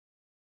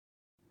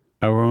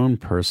own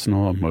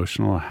personal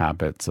emotional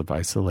habits of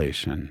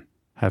isolation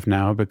have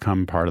now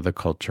become part of the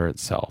culture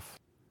itself.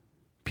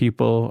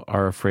 People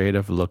are afraid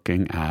of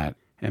looking at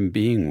and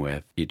being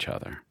with each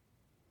other.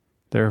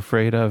 They're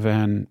afraid of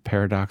and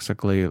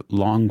paradoxically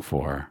long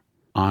for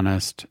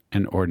honest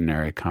and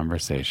ordinary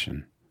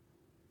conversation.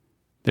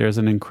 There's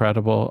an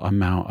incredible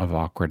amount of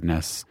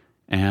awkwardness,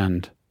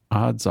 and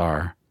odds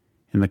are,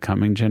 in the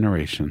coming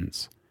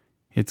generations,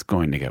 it's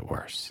going to get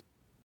worse.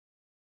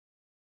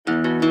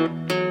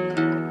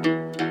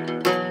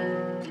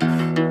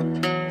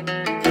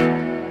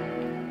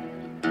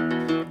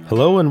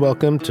 Hello and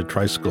welcome to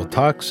Tricycle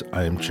Talks.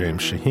 I am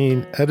James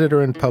Shaheen,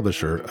 editor and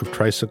publisher of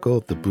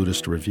Tricycle, the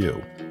Buddhist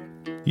Review.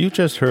 You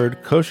just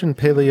heard Koshin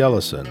Paley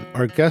Ellison,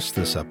 our guest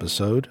this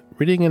episode,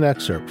 reading an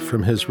excerpt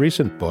from his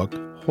recent book,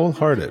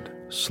 Wholehearted,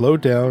 Slow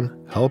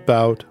Down, Help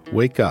Out,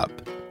 Wake Up.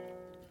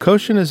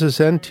 Koshin is a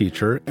Zen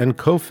teacher and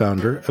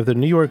co-founder of the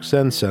New York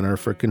Zen Center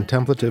for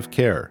Contemplative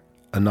Care,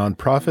 a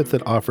nonprofit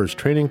that offers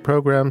training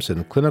programs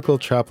in clinical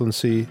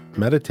chaplaincy,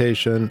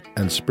 meditation,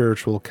 and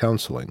spiritual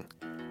counseling.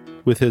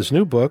 With his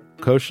new book,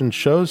 Koshin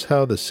shows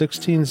how the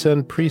 16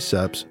 Zen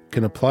precepts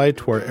can apply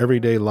to our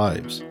everyday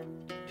lives.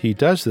 He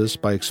does this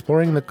by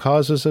exploring the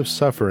causes of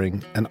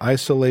suffering and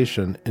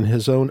isolation in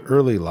his own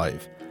early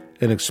life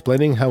and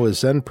explaining how his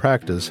Zen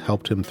practice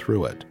helped him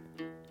through it.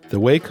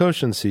 The way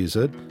Koshin sees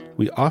it,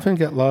 we often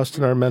get lost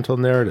in our mental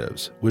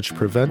narratives, which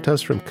prevent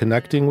us from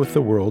connecting with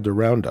the world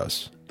around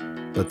us.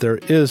 But there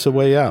is a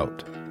way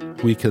out.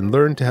 We can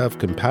learn to have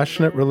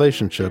compassionate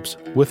relationships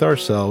with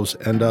ourselves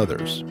and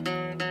others.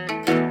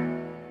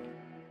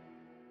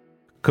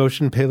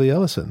 Koshin Paley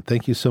Ellison,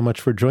 thank you so much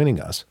for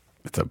joining us.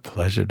 It's a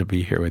pleasure to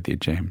be here with you,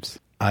 James.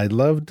 I'd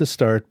love to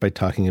start by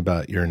talking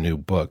about your new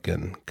book,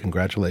 and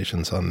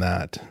congratulations on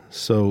that.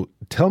 So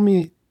tell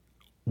me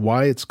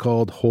why it's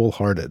called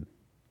Wholehearted.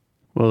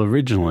 Well,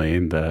 originally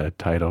the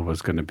title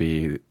was going to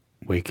be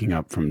Waking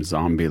Up from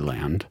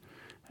Zombieland,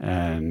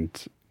 and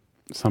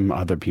some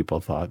other people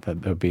thought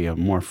that there'd be a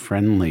more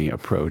friendly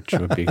approach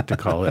would be to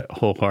call it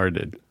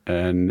Wholehearted.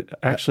 And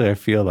actually, I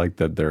feel like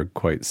that they're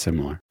quite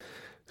similar.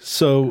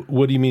 So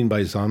what do you mean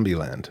by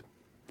Zombieland?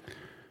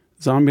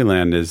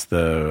 Zombieland is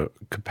the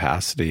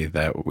capacity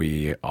that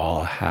we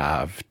all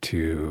have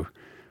to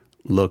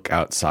look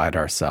outside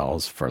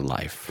ourselves for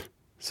life.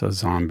 So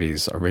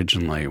zombies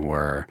originally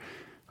were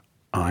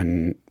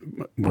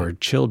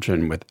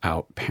children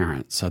without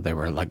parents. So they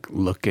were like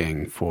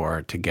looking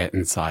to get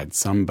inside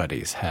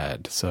somebody's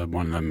head. So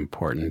one of the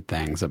important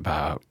things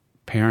about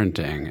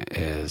parenting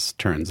is,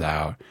 turns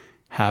out,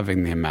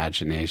 having the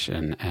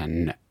imagination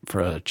and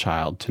for a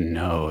child to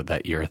know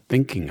that you're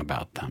thinking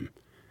about them.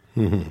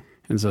 Mm-hmm.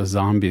 And so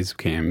zombies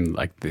became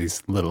like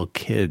these little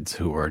kids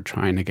who were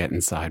trying to get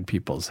inside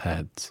people's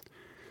heads.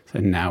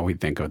 And now we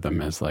think of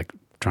them as like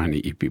trying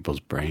to eat people's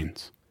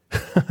brains.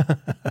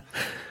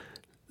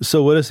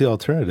 So what is the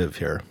alternative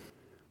here?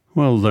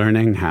 Well,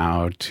 learning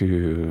how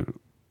to,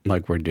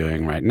 like we're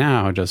doing right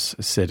now,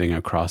 just sitting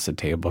across the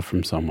table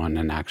from someone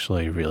and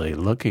actually really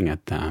looking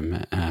at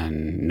them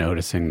and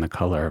noticing the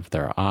color of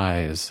their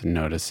eyes,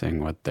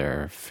 noticing what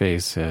their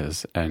face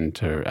is, and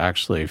to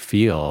actually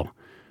feel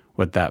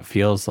what that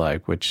feels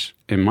like, which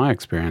in my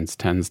experience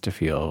tends to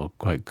feel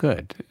quite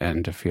good,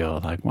 and to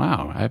feel like,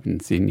 wow, I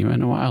haven't seen you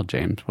in a while,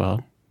 James.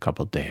 Well, a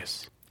couple of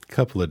days.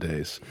 Couple of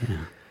days.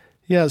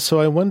 Yeah, so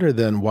I wonder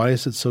then, why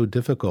is it so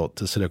difficult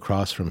to sit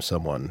across from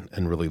someone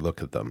and really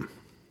look at them?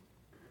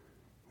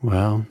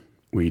 Well,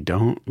 we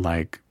don't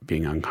like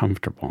being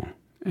uncomfortable.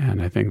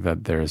 And I think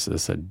that there's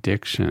this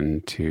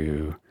addiction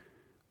to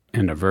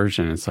an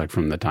aversion. It's like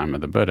from the time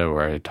of the Buddha,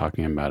 where he's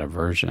talking about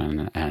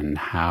aversion and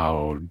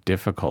how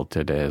difficult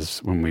it is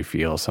when we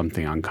feel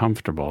something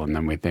uncomfortable and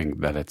then we think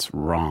that it's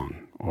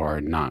wrong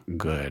or not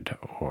good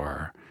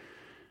or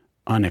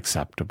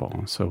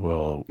unacceptable. So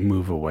we'll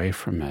move away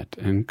from it.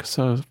 And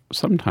so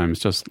sometimes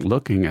just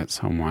looking at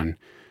someone,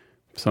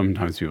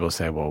 sometimes people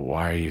say, well,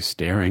 why are you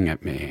staring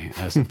at me?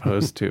 As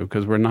opposed to,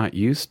 because we're not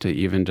used to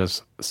even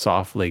just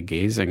softly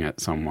gazing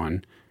at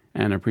someone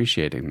and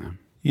appreciating them.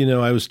 You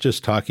know, I was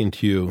just talking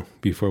to you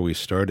before we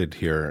started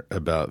here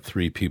about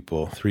three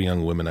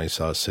young women I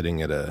saw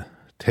sitting at a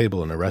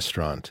table in a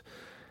restaurant.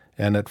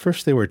 And at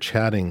first they were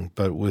chatting,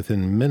 but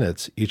within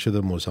minutes, each of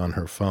them was on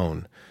her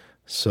phone.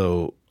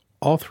 So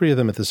all three of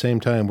them at the same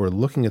time were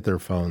looking at their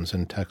phones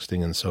and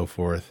texting and so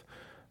forth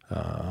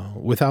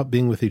without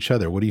being with each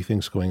other. What do you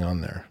think's going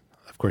on there?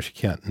 Of course, you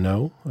can't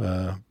know,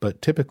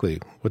 but typically,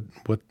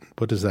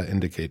 what does that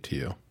indicate to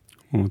you?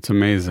 Well, it's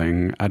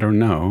amazing. I don't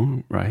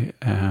know, right?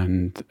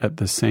 And at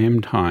the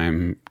same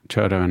time,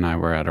 Chodo and I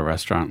were at a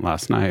restaurant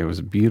last night. It was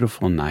a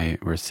beautiful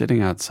night. We're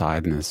sitting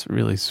outside in this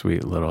really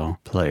sweet little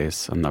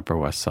place on the Upper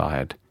West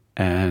Side,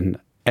 and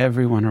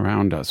everyone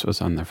around us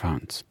was on their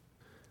phones.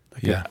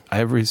 Like yeah. At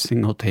every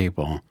single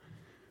table,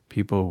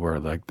 people were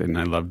like, and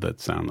I love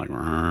that sound,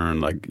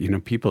 like, you know,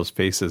 people's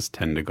faces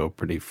tend to go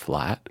pretty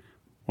flat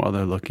while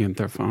they're looking at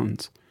their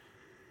phones.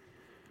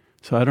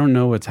 So I don't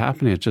know what's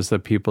happening. It's just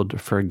that people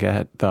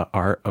forget the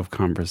art of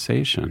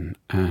conversation.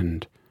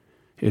 And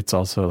it's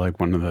also like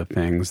one of the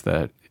things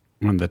that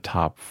one of the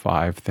top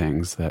 5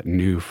 things that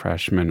new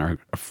freshmen are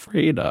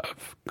afraid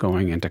of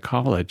going into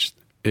college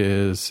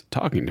is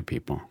talking to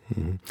people.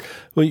 Mm-hmm.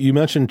 Well, you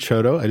mentioned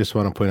Chodo. I just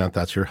want to point out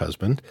that's your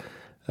husband.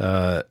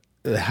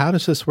 How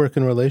does this work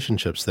in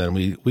relationships then?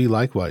 We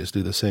likewise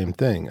do the same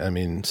thing. I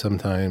mean,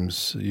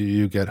 sometimes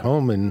you get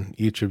home and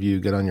each of you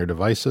get on your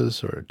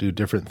devices or do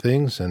different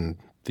things, and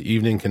the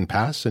evening can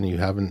pass and you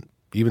haven't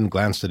even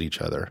glanced at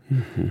each other.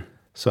 Mm-hmm.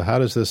 So how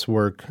does this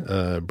work,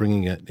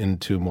 bringing it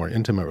into more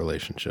intimate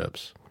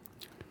relationships?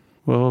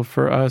 Well,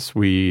 for us,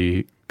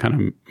 we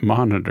kind of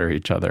monitor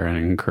each other and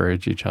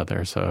encourage each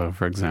other. So,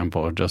 for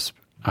example,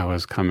 I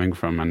was coming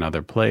from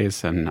another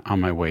place, and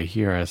on my way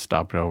here, I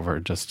stopped over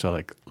just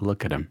to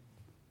look at him.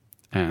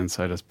 And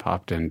so I just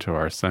popped into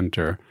our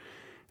center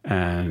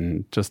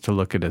and just to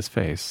look at his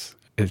face.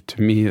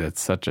 To me,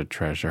 it's such a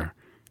treasure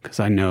because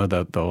I know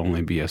that there'll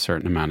only be a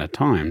certain amount of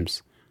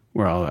times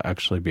where I'll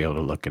actually be able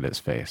to look at his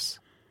face.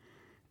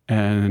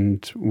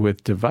 And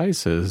with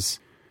devices,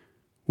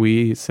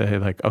 we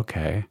say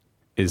okay,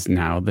 is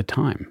now the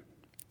time?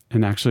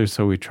 And actually,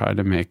 so we try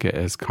to make it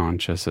as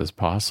conscious as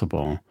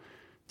possible.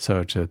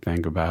 So to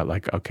think about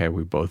okay,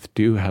 we both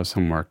do have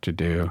some work to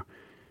do.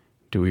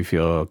 Do we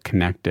feel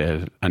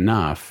connected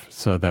enough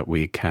so that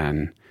we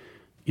can,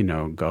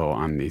 go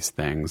on these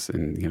things?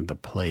 And, the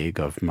plague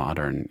of the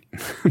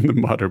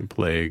modern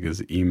plague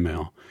is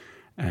email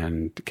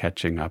and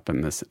catching up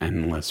in this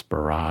endless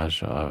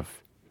barrage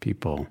of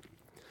people.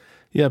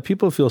 Yeah,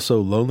 people feel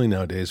so lonely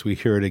nowadays. We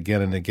hear it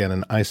again and again,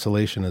 and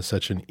isolation is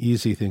such an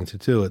easy thing to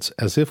do. It's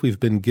as if we've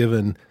been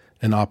given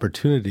an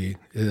opportunity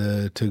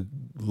to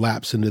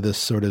lapse into this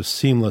sort of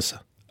seamless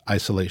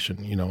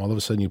isolation. All of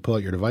a sudden you pull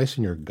out your device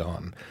and you're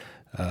gone.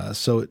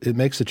 So it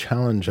makes the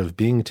challenge of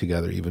being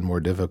together even more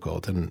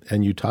difficult.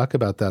 And you talk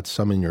about that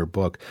some in your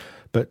book.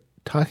 But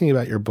talking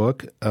about your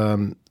book,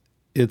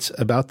 it's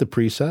about the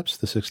precepts,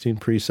 the 16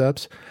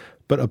 precepts,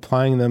 but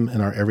applying them in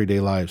our everyday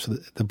lives. So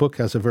the book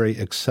has a very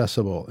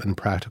accessible and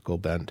practical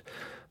bent.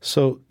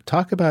 So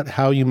talk about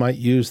how you might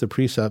use the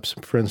precepts,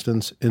 for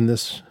instance, in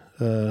this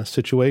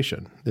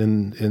situation,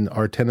 in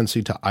our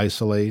tendency to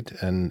isolate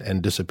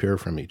and disappear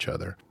from each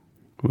other.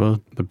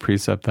 Well, the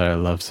precept that I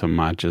love so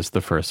much is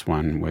the first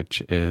one,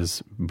 which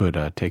is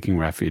Buddha, taking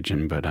refuge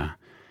in Buddha.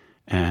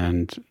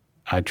 And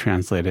I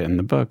translate it in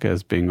the book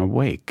as being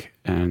awake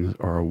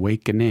or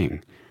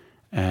awakening.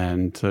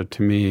 And so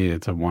to me,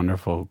 it's a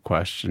wonderful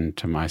question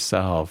to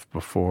myself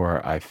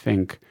before I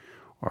think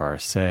or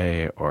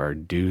say or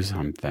do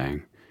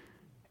something.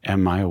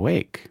 Am I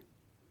awake?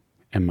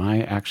 Am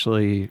I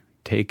actually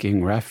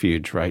taking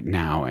refuge right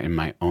now in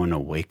my own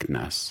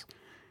awakeness?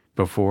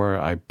 Before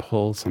I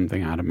pull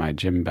something out of my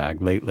gym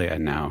bag, lately I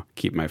now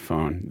keep my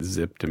phone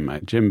zipped in my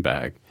gym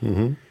bag,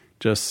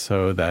 just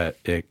so that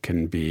it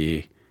can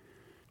be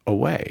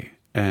away.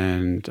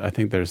 And I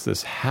think there's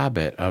this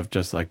habit of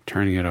just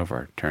turning it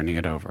over.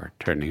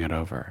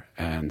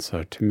 And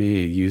so to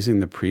me, using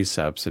the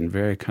precepts in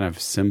very kind of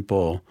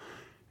simple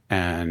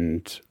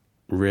and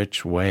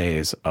rich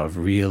ways of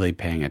really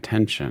paying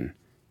attention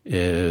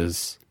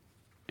is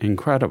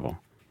incredible.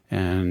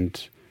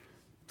 And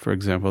for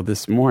example,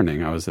 this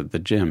morning I was at the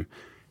gym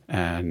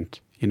and,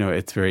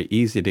 it's very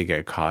easy to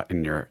get caught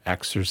in your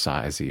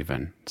exercise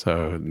even.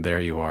 So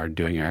there you are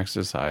doing your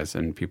exercise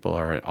and people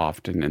are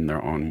often in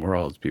their own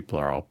worlds. People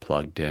are all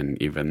plugged in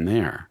even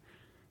there.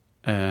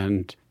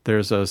 And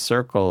there's a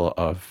circle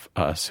of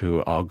us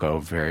who all go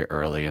very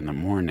early in the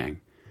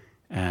morning.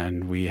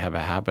 And we have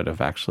a habit of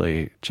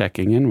actually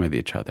checking in with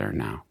each other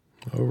now.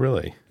 Oh,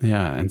 really?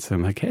 Yeah. And so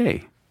I'm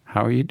hey,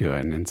 how are you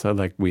doing? And so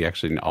we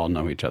actually all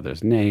know each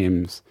other's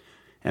names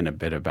and a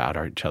bit about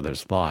each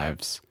other's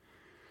lives.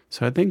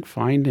 So I think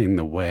finding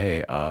the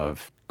way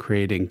of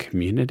creating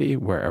community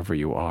wherever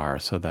you are,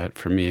 so that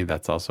for me,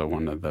 that's also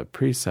one of the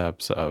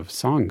precepts of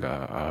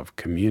Sangha, of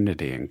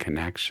community and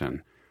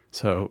connection.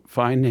 So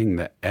finding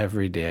the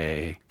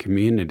everyday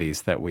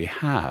communities that we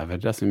have,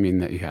 it doesn't mean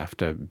that you have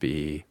to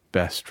be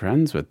best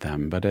friends with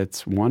them, but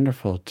it's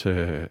wonderful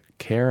to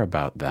care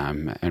about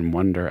them and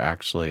wonder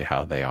actually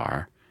how they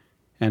are.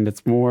 And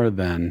it's more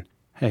than,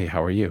 hey,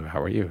 how are you?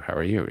 How are you? How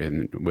are you?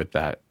 And with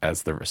that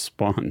as the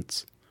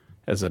response,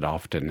 as it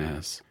often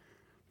is.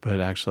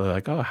 But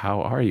actually oh,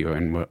 how are you?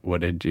 And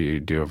what did you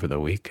do over the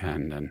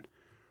weekend? And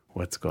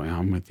what's going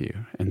on with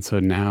you? And so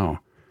now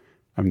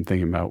I'm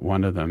thinking about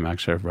one of them.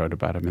 Actually, I wrote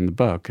about him in the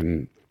book,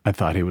 and I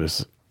thought he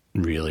was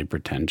really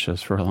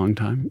pretentious for a long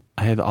time.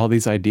 I had all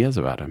these ideas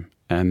about him.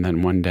 And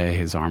then one day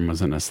his arm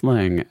was in a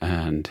sling,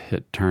 and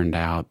it turned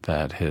out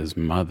that his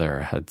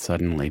mother had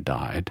suddenly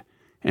died.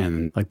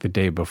 And the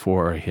day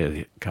before,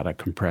 he got a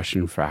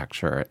compression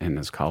fracture in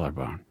his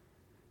collarbone.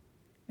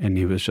 And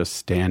he was just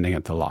standing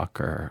at the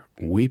locker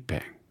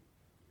weeping.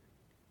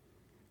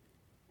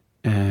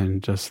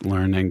 And just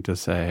learning to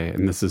say,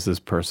 and this is this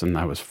person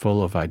I was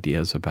full of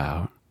ideas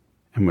about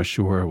and was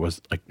sure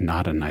was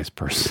not a nice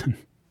person.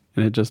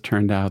 And it just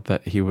turned out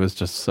that he was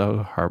just so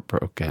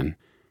heartbroken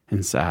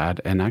and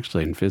sad and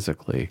actually and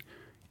physically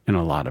in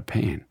a lot of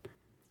pain.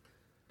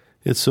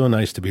 It's so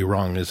nice to be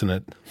wrong, isn't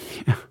it?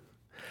 Yeah.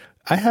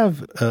 I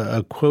have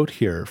a quote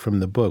here from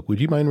the book. Would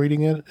you mind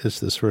reading it? It's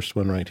this first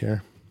one right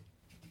here.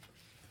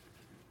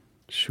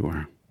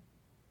 Sure.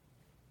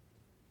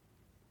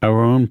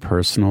 Our own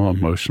personal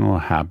emotional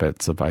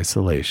habits of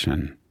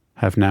isolation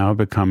have now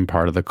become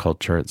part of the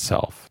culture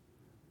itself.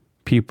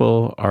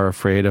 People are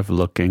afraid of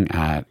looking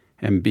at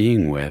and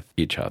being with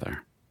each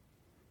other.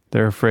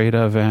 They're afraid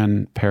of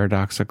and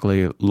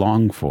paradoxically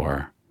long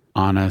for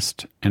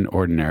honest and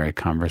ordinary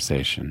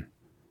conversation.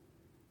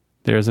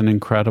 There's an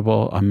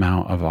incredible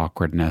amount of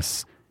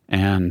awkwardness,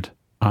 and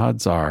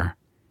odds are,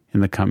 in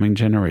the coming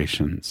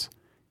generations,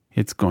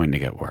 it's going to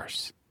get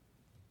worse.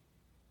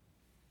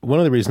 One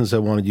of the reasons I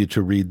wanted you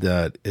to read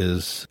that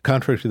is,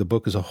 contrary to the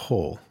book as a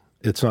whole,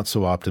 it's not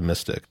so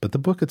optimistic. But the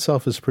book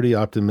itself is pretty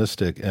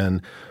optimistic,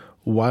 and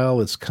while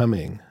it's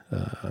coming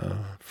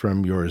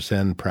from your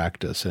Zen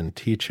practice and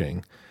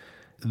teaching,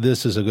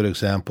 this is a good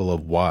example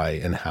of why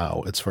and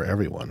how it's for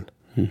everyone.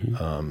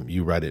 Mm-hmm.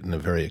 You write it in a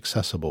very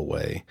accessible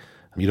way.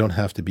 You don't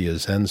have to be a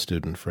Zen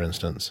student, for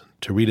instance,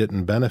 to read it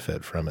and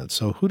benefit from it.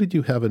 So who did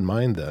you have in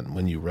mind then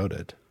when you wrote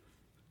it?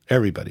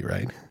 Everybody,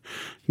 right?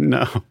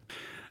 No.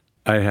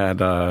 I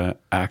had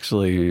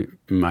actually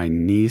my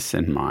niece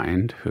in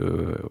mind,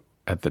 who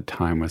at the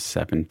time was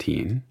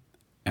 17,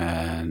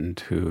 and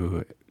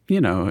who,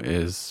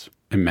 is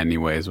in many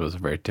ways was a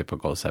very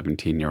typical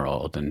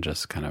 17-year-old and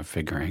just kind of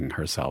figuring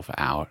herself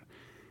out.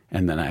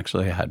 And then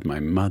actually I had my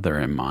mother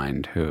in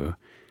mind, who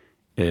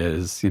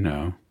is,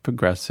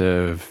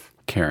 progressive,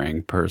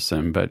 caring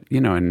person, but,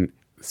 and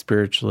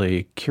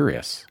spiritually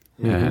curious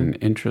and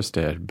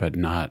interested, but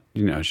not,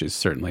 she's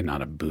certainly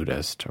not a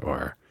Buddhist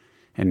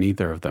and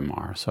neither of them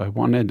are. So I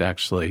wanted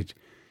it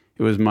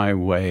was my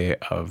way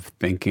of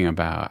thinking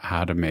about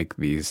how to make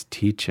these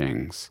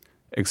teachings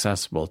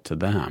accessible to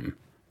them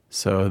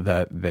so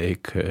that they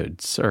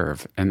could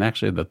serve. And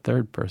actually the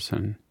third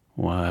person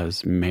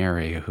was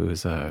Mary,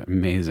 who's an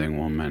amazing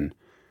woman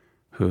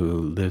who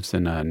lives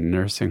in a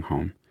nursing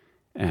home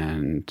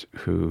and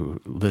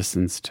who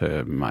listens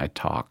to my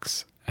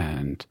talks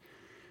and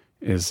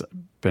has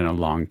been a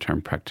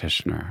long-term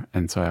practitioner.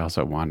 And so I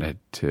also wanted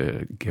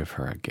to give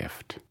her a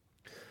gift.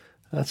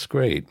 That's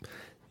great.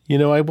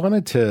 I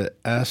wanted to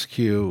ask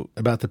you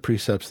about the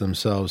precepts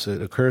themselves.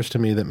 It occurs to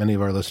me that many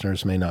of our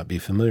listeners may not be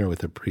familiar with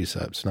the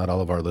precepts. Not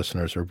all of our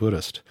listeners are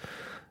Buddhist.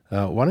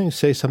 Why don't you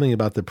say something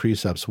about the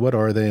precepts? What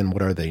are they and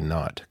what are they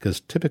not?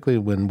 Because typically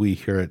when we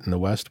hear it in the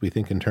West, we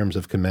think in terms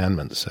of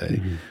commandments,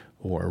 say,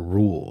 or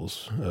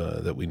rules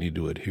that we need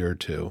to adhere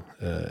to.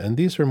 And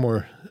these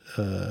are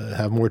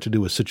have more to do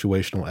with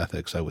situational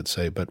ethics, I would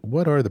say. But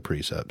what are the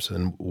precepts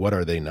and what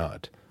are they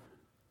not?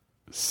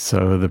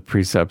 So the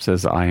precepts,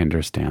 as I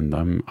understand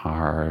them,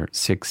 are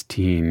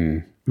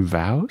 16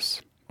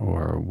 vows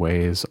or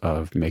ways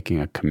of making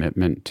a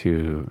commitment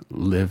to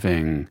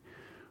living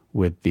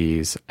with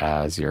these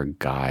as your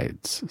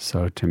guides.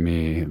 So to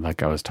me,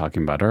 like I was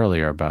talking about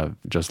earlier, about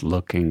just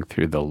looking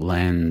through the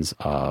lens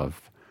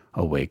of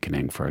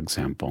awakening, for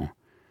example,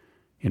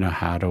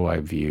 how do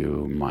I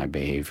view my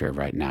behavior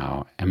right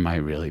now? Am I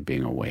really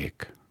being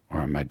awake,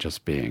 or am I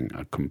just being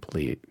a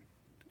complete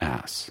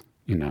ass,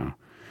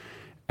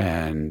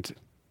 And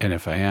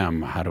if I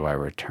am, how do I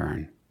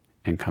return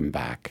and come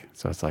back?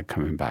 So it's like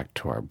coming back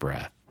to our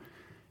breath.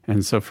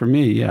 And so for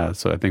me,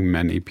 so I think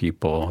many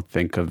people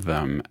think of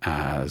them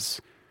as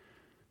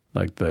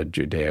like the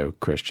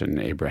Judeo-Christian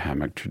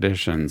Abrahamic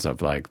traditions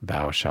of like,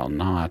 thou shalt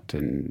not.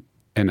 And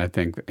I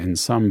think in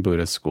some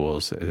Buddhist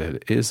schools,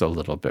 it is a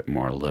little bit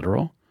more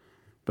literal.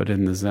 But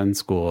in the Zen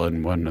school,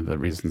 and one of the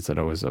reasons that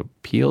always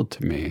appealed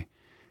to me,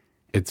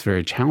 it's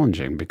very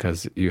challenging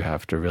because you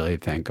have to really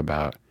think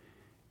about,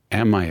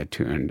 am I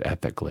attuned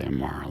ethically and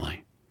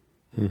morally?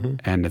 Mm-hmm.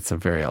 And it's a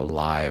very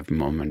alive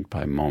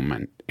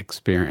moment-by-moment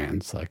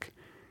experience. Like,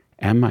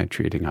 am I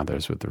treating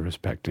others with the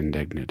respect and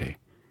dignity,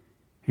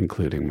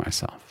 including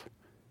myself?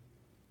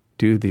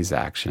 Do these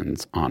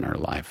actions honor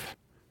life?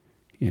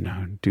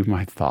 Do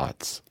my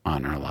thoughts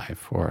honor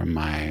life? Or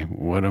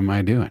what am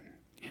I doing,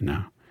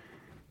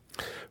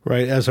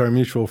 Right. As our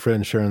mutual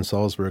friend Sharon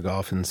Salzberg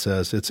often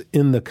says, it's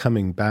in the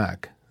coming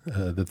back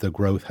that the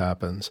growth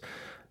happens.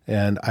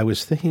 And I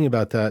was thinking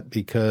about that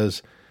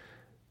because,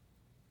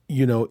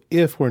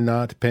 if we're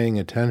not paying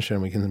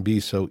attention, we can be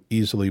so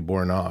easily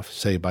borne off,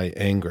 say, by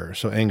anger.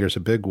 So anger is a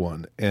big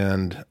one.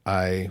 And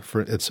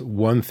it's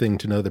one thing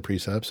to know the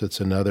precepts. It's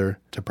another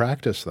to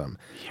practice them.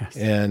 Yes.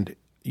 And,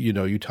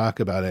 you talk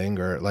about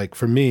anger. Like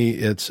for me,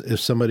 it's if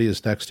somebody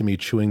is next to me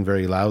chewing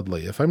very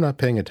loudly. If I'm not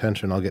paying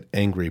attention, I'll get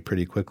angry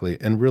pretty quickly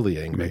and really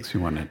angry. It makes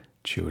me want to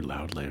chew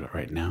loudly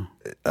right now.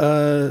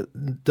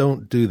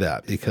 Don't do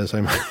that because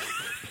I'm...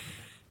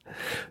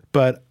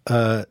 But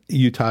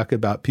you talk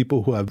about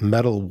people who have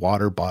metal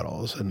water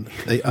bottles and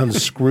they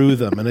unscrew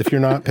them. And if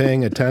you're not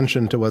paying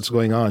attention to what's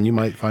going on, you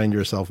might find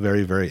yourself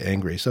very, very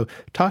angry. So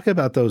talk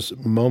about those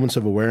moments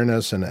of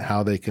awareness and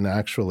how they can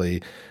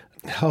actually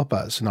help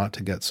us not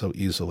to get so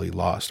easily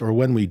lost. Or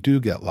when we do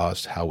get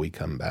lost, how we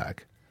come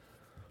back.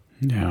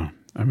 Yeah.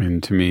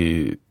 To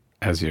me,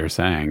 as you're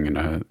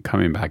saying,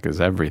 coming back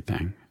is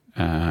everything.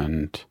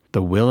 And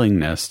the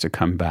willingness to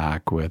come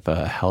back with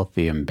a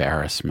healthy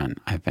embarrassment,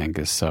 I think,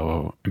 is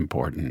so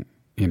important.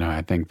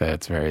 I think that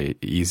it's very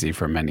easy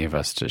for many of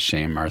us to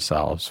shame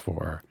ourselves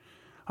for,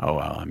 oh,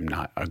 well, I'm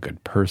not a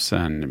good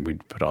person. And we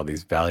put all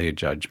these value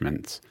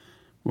judgments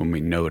when we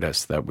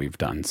notice that we've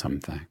done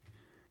something.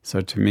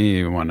 So to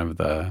me, one of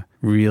the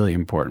really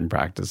important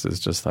practices is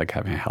just like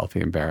having a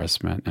healthy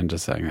embarrassment and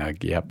just saying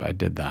like, yep, I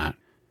did that.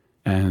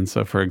 And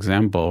so, for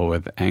example,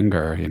 with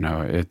anger,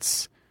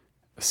 it's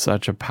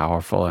such a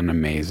powerful and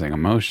amazing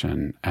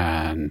emotion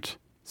and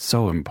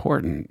so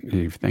important.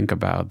 You think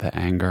about the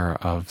anger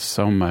of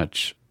so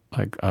much,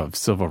 like of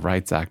civil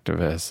rights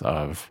activists,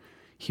 of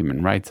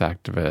human rights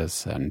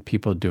activists, and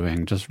people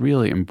doing just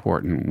really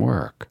important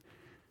work.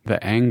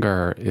 The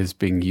anger is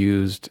being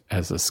used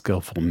as a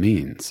skillful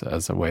means,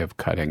 as a way of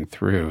cutting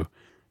through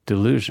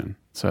delusion.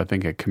 So I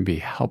think it can be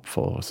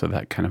helpful. So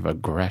that kind of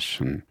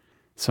aggression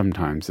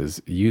sometimes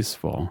is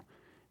useful,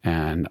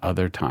 and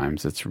other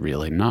times it's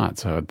really not.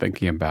 So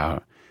thinking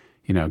about,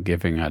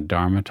 giving a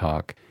Dharma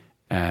talk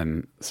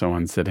and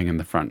someone sitting in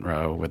the front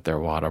row with their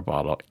water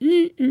bottle,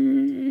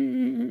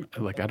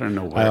 like, I don't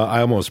know what.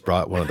 I almost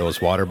brought one of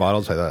those water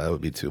bottles. I thought that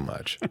would be too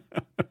much.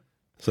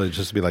 So it'd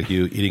just be like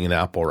you eating an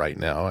apple right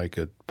now. I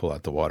could pull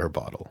out the water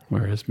bottle.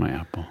 Where is my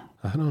apple?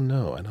 I don't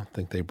know. I don't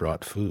think they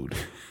brought food.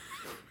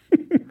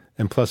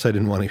 And plus, I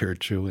didn't want to hear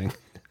chewing.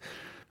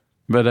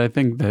 But I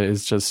think that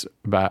it's just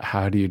about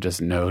how do you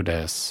just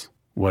notice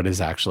what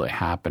is actually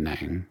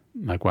happening?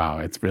 Like, wow,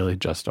 it's really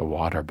just a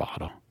water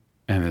bottle.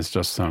 And it's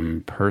just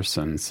some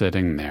person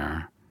sitting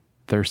there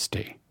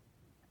thirsty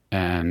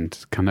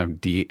and kind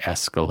of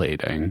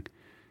de-escalating.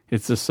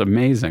 It's just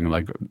amazing.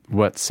 Like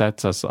what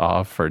sets us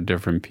off for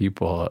different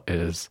people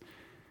is,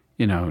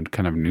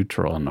 kind of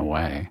neutral in a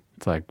way.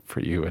 It's like for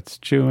you, it's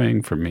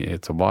chewing. For me,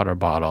 it's a water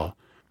bottle.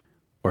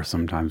 Or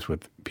sometimes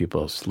with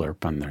people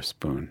slurp on their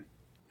spoon.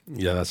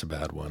 Yeah, that's a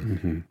bad one.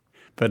 Mm-hmm.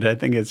 But I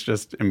think it's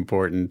just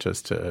important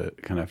just to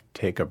kind of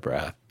take a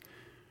breath,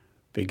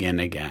 begin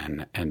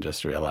again, and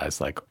just realize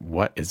like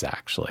what is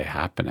actually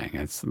happening.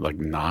 It's like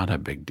not a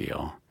big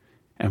deal.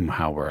 And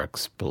how we're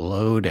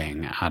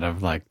exploding out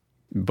of like,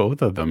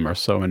 both of them are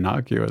so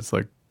innocuous,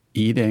 like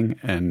eating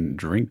and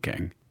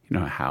drinking.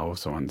 How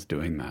someone's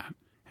doing that.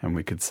 And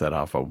we could set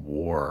off a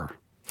war.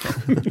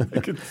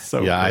 Like it's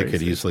so yeah, crazy. I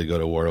could easily go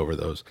to war over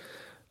those.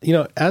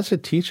 As a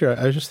teacher,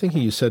 I was just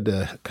thinking you said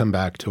to come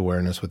back to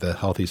awareness with a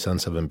healthy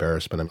sense of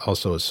embarrassment and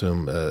also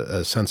assume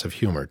a sense of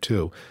humor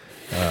too.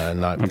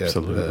 Not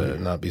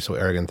be so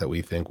arrogant that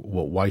we think,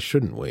 well, why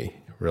shouldn't we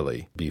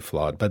really be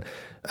flawed? But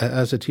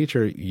as a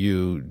teacher,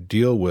 you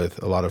deal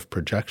with a lot of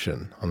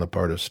projection on the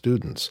part of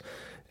students.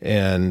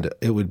 And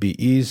it would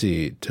be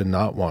easy to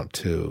not want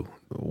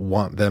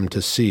them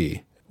to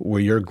see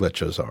where your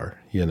glitches are,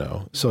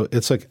 So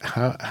it's like,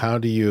 how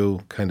do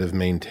you kind of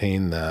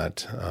maintain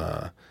that,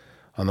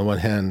 on the one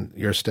hand,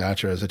 your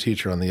stature as a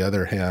teacher, on the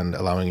other hand,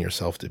 allowing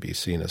yourself to be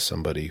seen as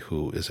somebody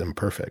who is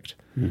imperfect?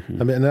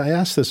 Mm-hmm. I mean, and I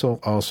ask this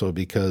also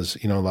because,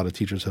 a lot of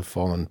teachers have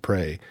fallen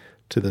prey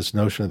to this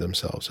notion of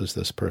themselves as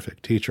this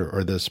perfect teacher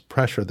or this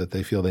pressure that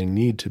they feel they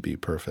need to be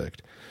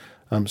perfect.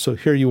 So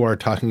here you are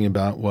talking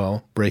about,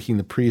 breaking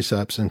the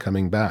precepts and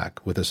coming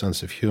back with a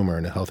sense of humor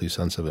and a healthy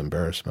sense of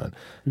embarrassment.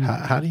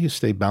 Mm-hmm. How do you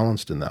stay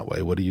balanced in that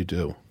way? What do you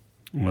do?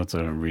 Well, it's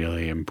a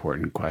really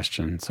important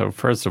question. So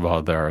first of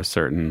all, there are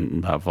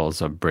certain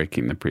levels of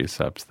breaking the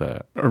precepts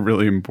that are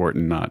really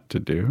important not to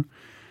do.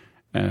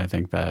 And I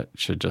think that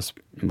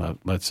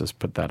let's just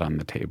put that on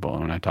the table.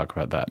 And I talk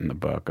about that in the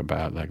book,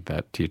 about like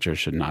that teachers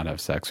should not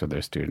have sex with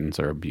their students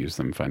or abuse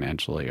them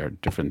financially or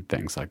different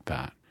things like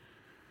that.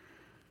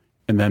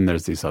 And then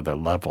there's these other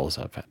levels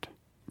of it.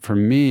 For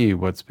me,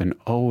 what's been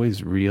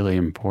always really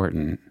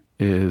important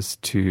is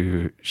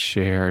to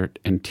share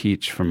and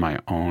teach from my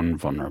own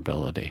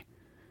vulnerability.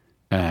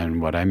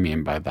 And what I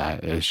mean by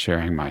that is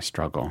sharing my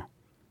struggle.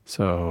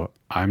 So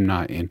I'm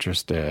not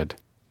interested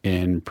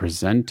in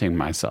presenting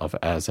myself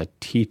as a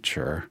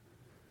teacher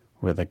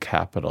with a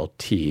capital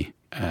T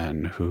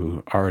and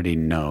who already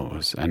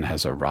knows and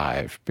has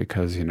arrived.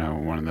 Because,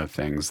 one of the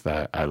things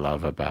that I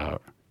love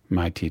about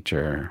my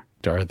teacher,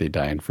 Dorothy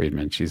Diane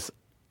Friedman, she's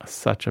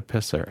such a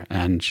pisser,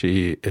 and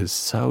she is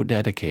so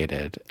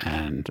dedicated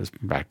and has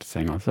been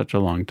practicing for such a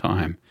long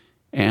time.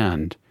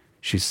 And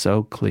she's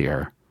so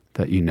clear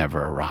that you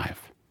never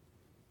arrive.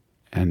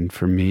 And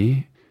for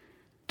me,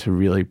 to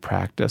really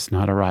practice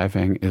not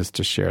arriving is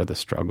to share the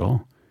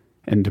struggle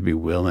and to be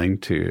willing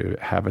to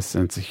have a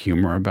sense of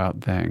humor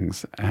about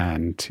things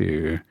and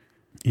to,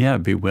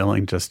 be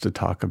willing just to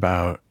talk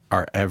about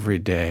our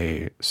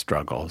everyday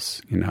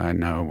struggles. I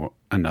know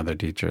another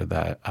teacher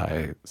that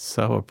I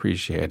so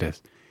appreciate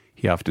is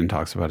he often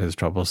talks about his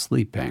trouble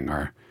sleeping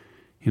or,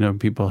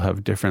 people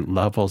have different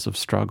levels of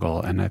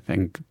struggle. And I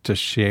think to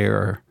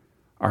share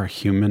our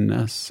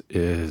humanness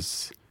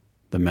is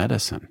the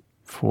medicine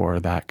for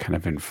that kind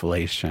of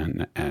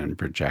inflation and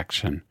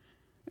projection.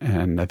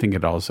 And I think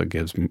it also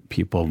gives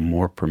people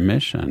more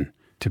permission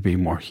to be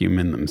more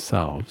human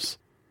themselves.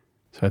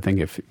 So I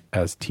think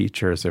as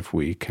teachers, if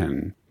we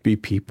can be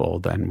people,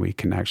 then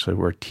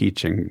we're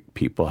teaching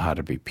people how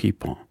to be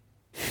people,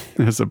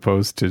 as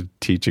opposed to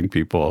teaching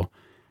people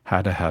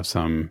how to have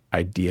some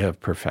idea of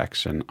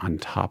perfection on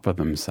top of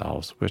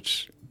themselves,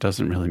 which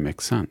doesn't really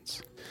make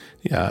sense.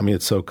 Yeah, I mean,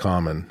 it's so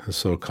common. It's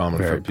so common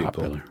Very for people.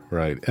 popular.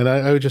 Right. And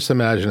I would just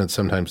imagine it's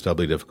sometimes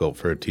doubly difficult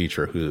for a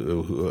teacher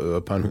who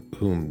upon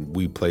whom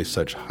we place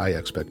such high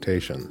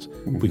expectations.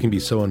 Mm-hmm. We can be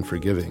so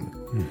unforgiving,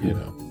 mm-hmm. you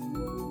know.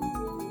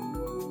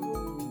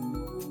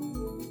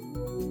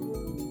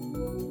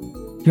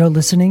 You're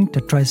listening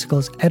to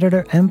Tricycle's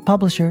editor and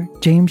publisher,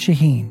 James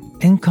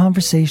Shaheen, in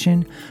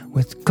conversation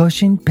with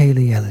Koshin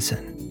Paley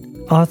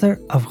Ellison, author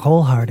of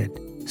Wholehearted,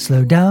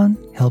 Slow Down,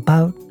 Help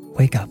Out,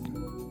 Wake Up.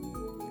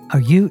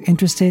 Are you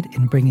interested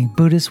in bringing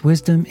Buddhist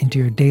wisdom into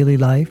your daily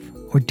life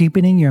or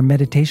deepening your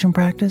meditation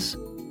practice?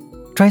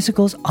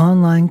 Tricycle's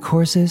online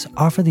courses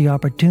offer the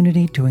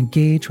opportunity to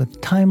engage with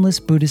timeless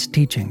Buddhist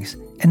teachings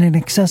in an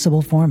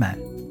accessible format.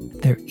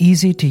 They're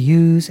easy to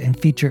use and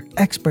feature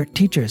expert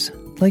teachers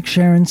like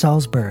Sharon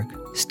Salzberg,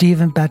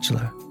 Stephen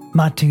Batchelor,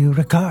 Mathieu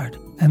Ricard,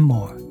 and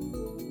more.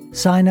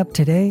 Sign up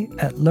today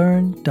at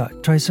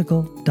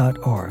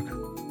learn.tricycle.org.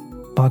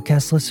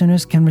 Podcast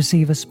listeners can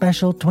receive a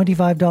special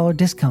 $25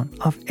 discount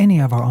off any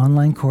of our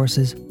online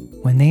courses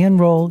when they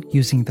enroll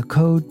using the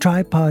code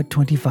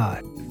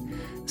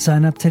TRIPOD25.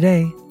 Sign up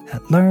today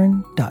at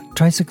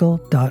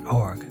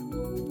learn.tricycle.org.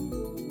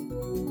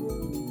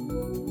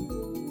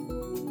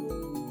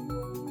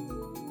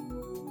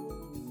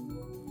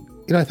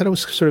 You know, I thought it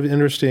was sort of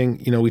interesting.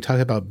 You know, we talk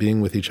about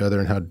being with each other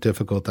and how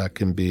difficult that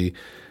can be.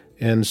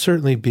 And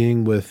certainly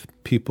being with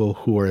people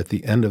who are at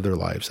the end of their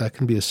lives, that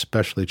can be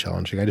especially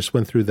challenging. I just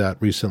went through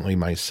that recently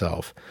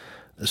myself.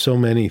 So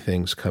many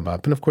things come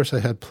up. And of course,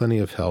 I had plenty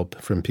of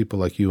help from people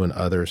like you and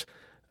others.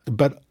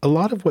 But a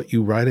lot of what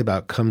you write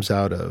about comes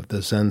out of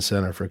the Zen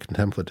Center for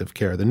Contemplative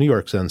Care, the New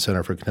York Zen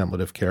Center for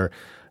Contemplative Care.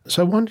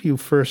 So I wanted you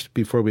first,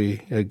 before we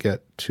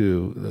get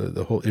to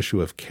the whole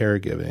issue of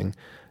caregiving,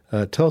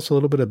 tell us a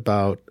little bit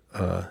about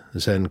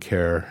Zen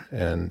Care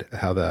and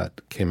how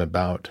that came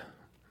about.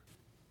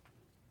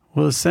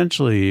 Well,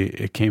 essentially,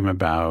 it came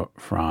about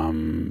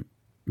from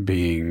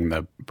being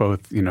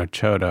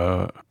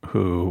Chodo,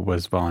 who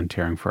was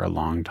volunteering for a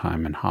long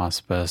time in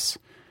hospice,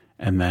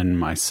 and then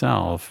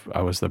myself,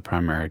 I was one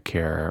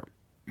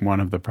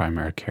of the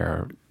primary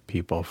care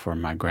people for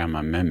my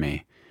grandma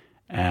Mimi.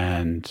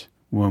 And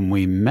when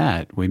we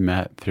met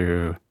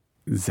through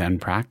Zen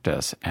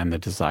practice and the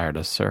desire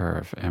to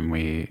serve. And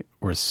we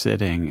were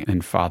sitting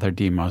in Father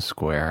Demo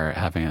Square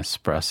having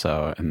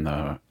espresso in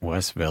the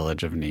West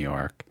Village of New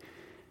York.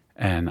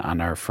 And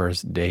on our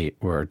first date,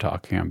 we were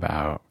talking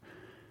about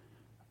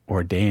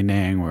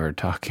ordaining, we were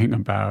talking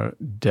about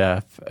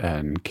death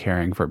and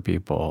caring for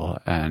people.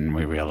 And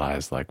we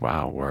realized,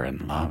 wow, we're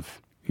in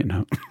love,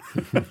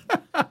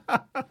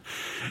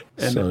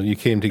 So you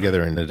came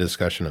together in a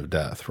discussion of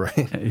death,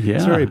 right? Yeah.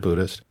 It's very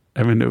Buddhist.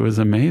 I mean, it was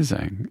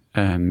amazing.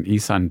 And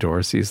Isan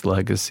Dorsey's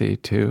legacy,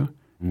 too,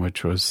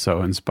 which was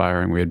so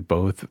inspiring. We had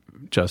both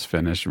just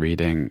finished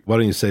reading. Why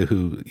don't you say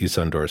who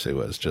Isan Dorsey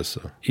was, just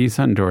so?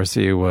 Isan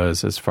Dorsey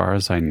was, as far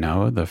as I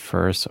know, the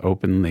first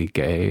openly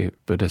gay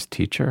Buddhist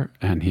teacher.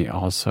 And he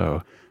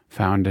also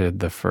founded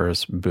the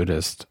first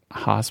Buddhist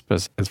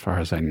hospice, as far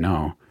as I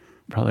know,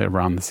 probably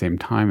around the same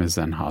time as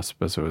Zen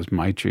Hospice. It was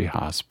Maitri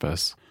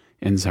Hospice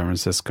in San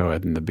Francisco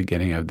in the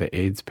beginning of the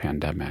AIDS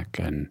pandemic,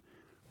 and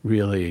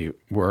really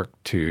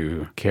worked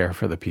to care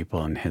for the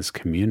people in his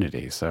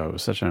community. So it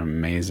was such an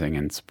amazing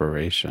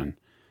inspiration,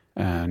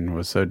 and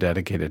was so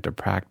dedicated to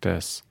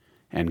practice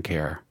and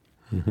care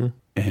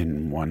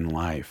in one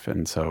life.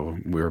 And so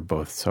we were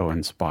both so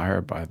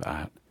inspired by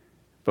that.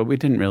 But we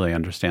didn't really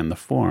understand the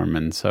form.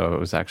 And so it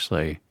was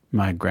actually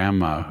my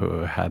grandma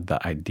who had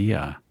the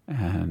idea.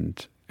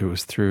 And it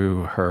was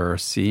through her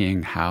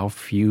seeing how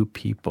few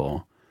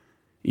people,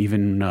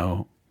 even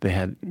though they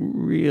had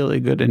really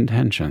good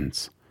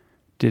intentions,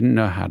 didn't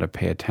know how to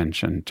pay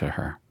attention to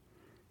her,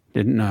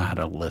 didn't know how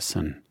to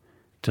listen,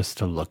 just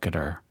to look at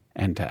her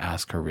and to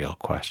ask her real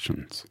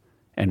questions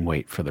and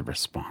wait for the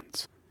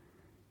response.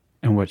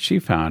 And what she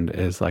found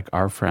is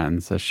our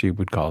friends, as she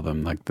would call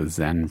them, the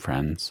Zen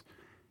friends,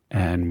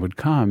 and would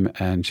come,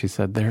 and she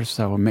said, they're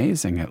so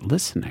amazing at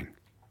listening.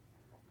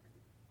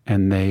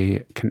 And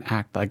they can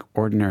act like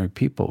ordinary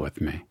people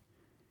with me.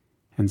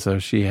 And so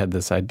she had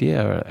this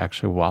idea,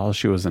 actually, while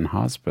she was in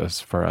hospice,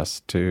 for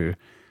us to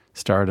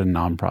start a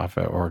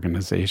nonprofit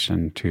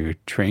organization to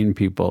train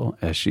people,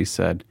 as she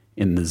said,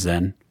 in the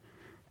Zen,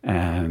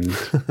 and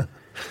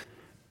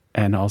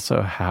and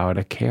also how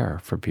to care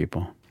for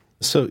people.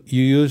 So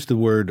you used the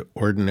word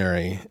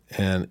ordinary,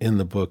 and in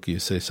the book you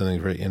say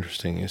something very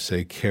interesting. You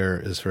say care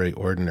is very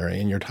ordinary,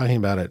 and you're talking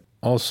about it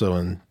also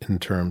in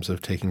terms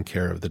of taking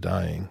care of the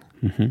dying,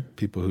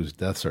 people whose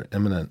deaths are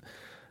imminent.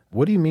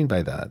 What do you mean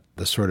by that?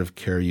 The sort of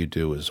care you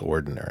do is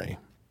ordinary.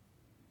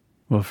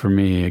 Well, for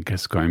me, I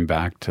guess going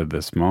back to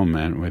this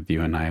moment with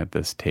you and I at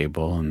this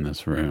table in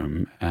this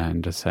room,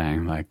 and just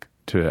saying,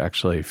 to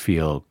actually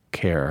feel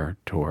care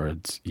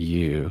towards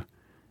you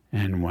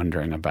and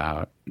wondering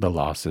about the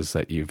losses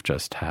that you've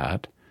just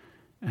had,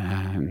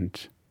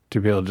 And to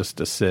be able just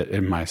to sit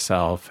in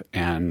myself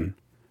and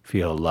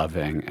feel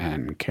loving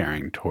and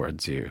caring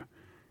towards you,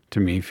 to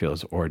me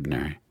feels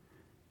ordinary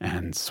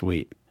and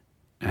sweet.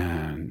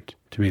 And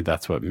to me,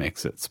 that's what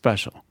makes it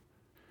special.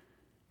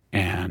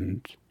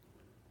 And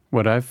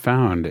what I've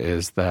found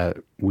is that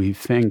we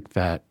think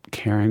that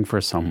caring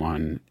for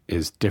someone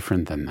is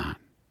different than that.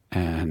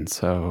 And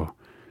so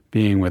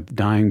being with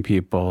dying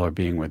people or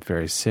being with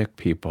very sick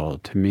people,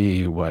 to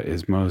me, what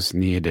is most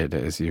needed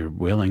is your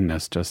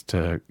willingness just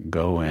to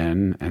go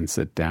in and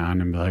sit down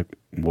and be like,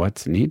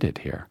 what's needed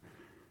here?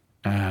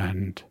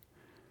 And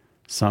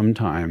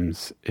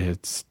sometimes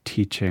it's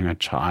teaching a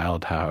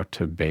child how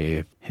to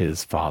bathe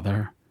his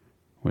father,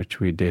 which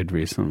we did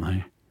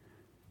recently,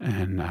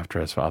 and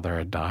after his father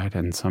had died.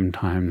 And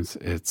sometimes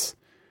it's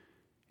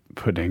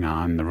putting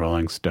on the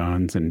Rolling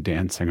Stones and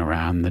dancing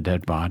around the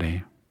dead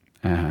body.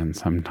 And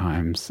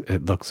sometimes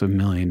it looks a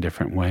million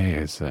different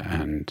ways.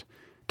 And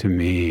to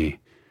me,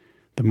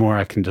 the more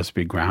I can just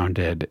be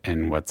grounded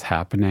in what's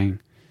happening.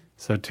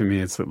 So to me,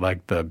 it's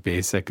like the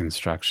basic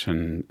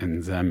instruction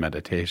in Zen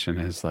meditation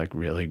is like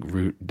really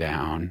root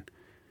down,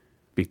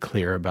 be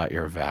clear about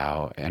your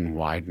vow, and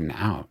widen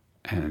out.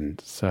 And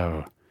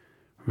so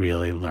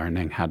really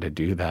learning how to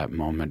do that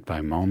moment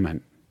by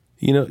moment.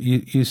 You know,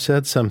 you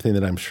said something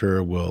that I'm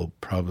sure will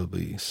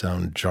probably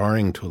sound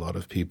jarring to a lot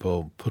of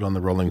people. Put on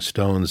the Rolling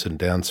Stones and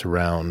dance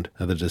around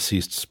the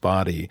deceased's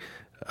body.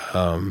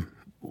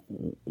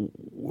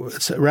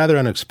 It's rather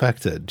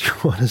unexpected. Do you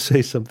want to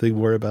say something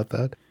more about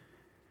that?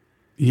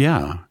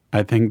 Yeah,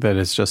 I think that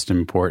it's just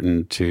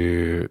important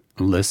to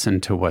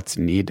listen to what's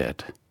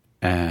needed.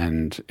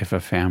 And if a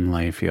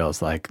family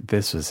feels like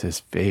this was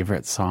his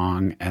favorite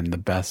song and the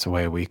best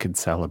way we could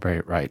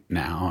celebrate right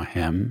now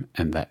him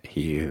and that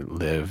he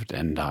lived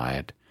and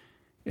died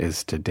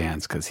is to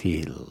dance because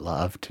he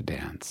loved to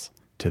dance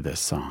to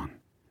this song.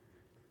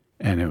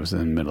 And it was in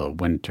the middle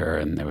of winter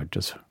and they would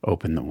just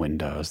open the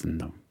windows and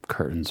the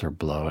curtains were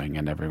blowing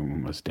and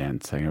everyone was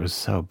dancing. It was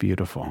so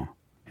beautiful.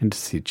 And to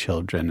see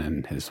children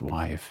and his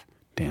wife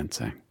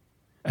dancing.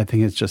 I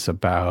think it's just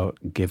about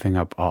giving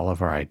up all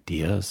of our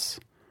ideas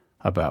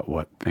about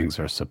what things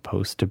are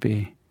supposed to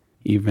be,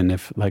 even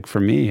if, like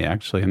for me,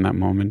 actually in that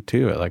moment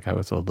too, like I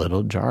was a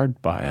little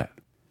jarred by it.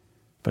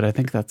 But I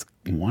think that's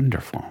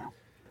wonderful.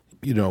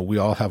 You know, we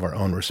all have our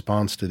own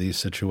response to these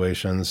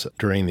situations.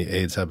 During the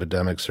AIDS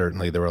epidemic,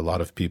 certainly there were a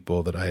lot of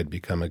people that I had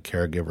become a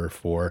caregiver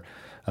for.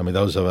 I mean,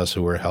 those of us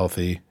who were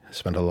healthy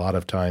spent a lot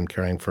of time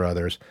caring for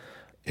others.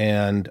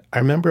 And I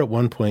remember at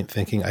one point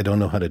thinking, I don't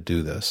know how to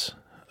do this.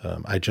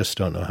 I just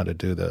don't know how to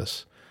do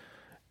this.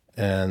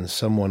 And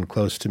someone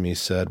close to me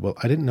said, well,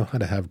 I didn't know how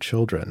to have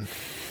children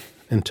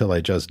until I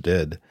just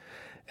did.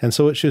 And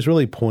so what she was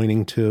really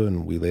pointing to,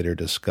 and we later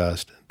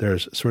discussed,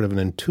 there's sort of an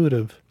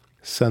intuitive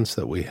sense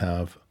that we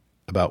have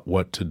about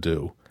what to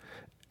do.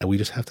 And we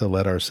just have to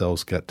let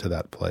ourselves get to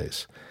that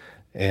place.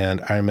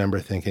 And I remember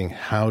thinking,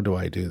 how do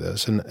I do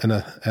this? And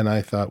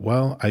I thought,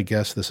 well, I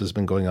guess this has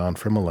been going on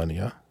for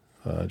millennia.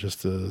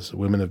 Just as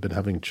women have been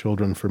having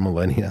children for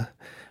millennia.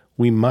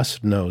 We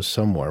must know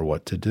somewhere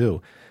what to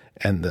do.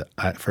 And the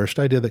first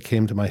idea that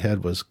came to my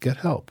head was get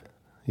help,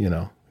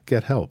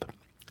 get help.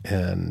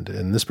 And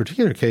in this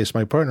particular case,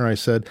 my partner,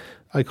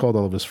 I called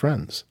all of his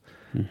friends.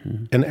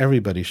 Mm-hmm. And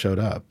everybody showed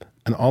up.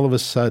 And all of a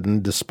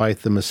sudden,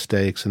 despite the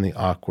mistakes and the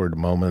awkward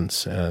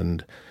moments,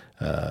 and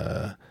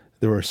there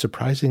were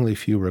surprisingly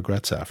few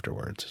regrets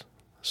afterwards.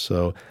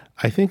 So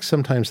I think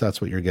sometimes that's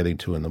what you're getting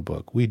to in the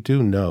book. We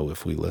do know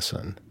if we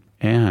listen.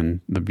 And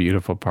the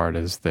beautiful part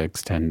is the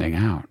extending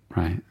out,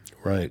 right?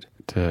 Right.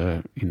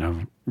 To,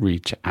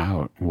 reach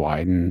out,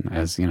 widen,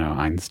 as,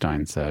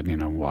 Einstein said,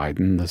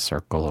 widen the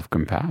circle of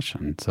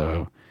compassion.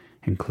 So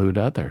include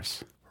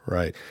others.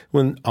 Right.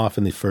 When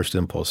often the first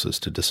impulse is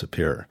to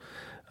disappear,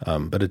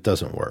 but it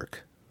doesn't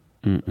work.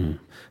 Mm-mm.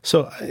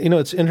 So,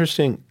 it's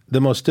interesting.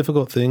 The most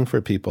difficult thing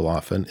for people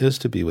often is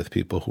to be with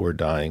people who are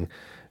dying,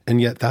 and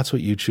yet that's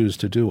what you choose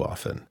to do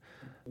often.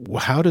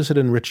 How does it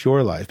enrich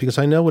your life? Because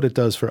I know what it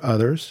does for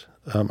others.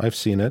 I've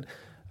seen it.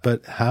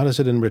 But how does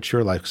it enrich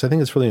your life? Because I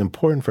think it's really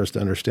important for us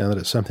to understand that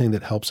it's something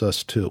that helps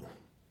us too,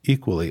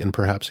 equally and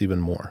perhaps even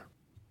more.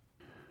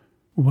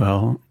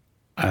 Well,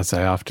 as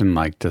I often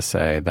like to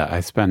say, that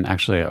I spend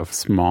actually a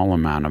small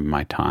amount of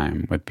my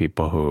time with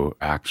people who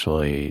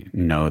actually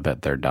know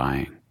that they're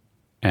dying.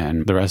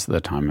 And the rest of the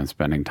time I'm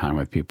spending time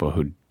with people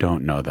who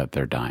don't know that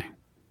they're dying.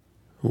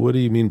 What do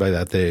you mean by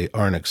that? They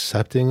aren't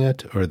accepting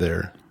it, or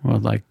they're... Well,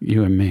 like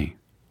you and me.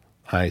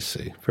 I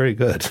see. Very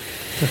good.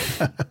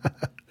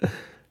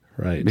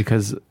 Right.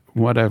 Because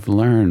what I've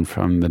learned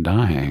from the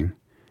dying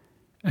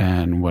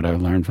and what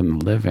I've learned from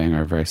the living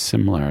are very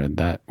similar,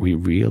 that we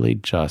really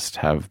just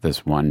have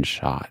this one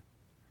shot,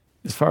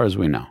 as far as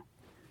we know.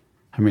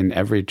 I mean,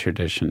 every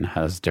tradition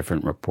has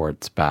different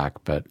reports back,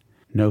 but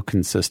no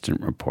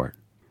consistent report.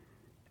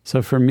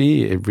 So for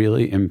me, it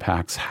really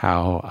impacts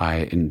how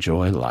I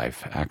enjoy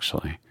life,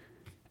 actually.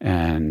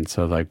 And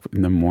so like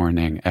in the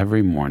morning,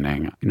 every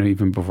morning,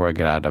 even before I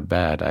get out of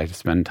bed, I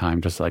spend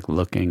time just like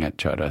looking at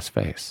Choda's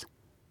face.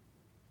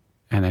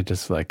 And I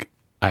just like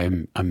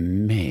I'm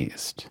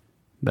amazed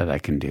that I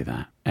can do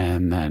that.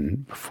 And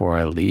then before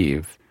I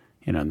leave,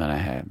 then I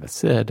have a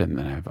sit, and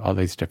then I have all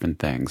these different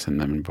things. And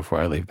then before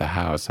I leave the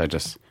house, I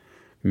just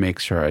make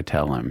sure I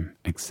tell him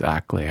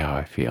exactly how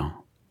I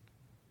feel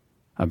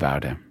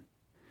about him.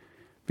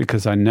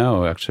 Because I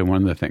know, actually,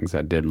 one of the things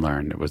I did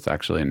learn, it was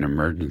actually in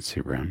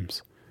emergency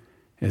rooms,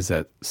 is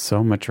that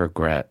so much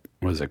regret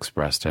was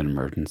expressed in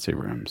emergency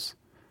rooms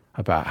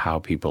about how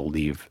people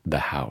leave the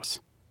house.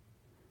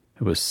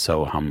 It was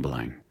so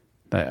humbling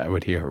that I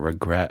would hear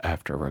regret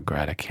after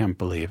regret. I can't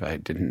believe I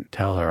didn't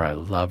tell her I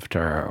loved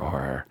her,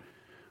 or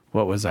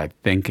what was I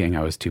thinking?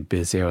 I was too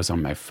busy. I was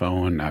on my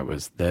phone. I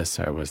was this,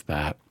 I was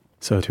that.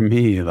 So to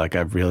me, like,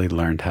 I've really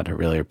learned how to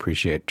really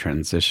appreciate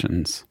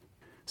transitions.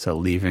 So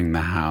leaving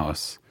the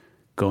house,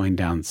 going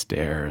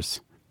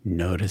downstairs,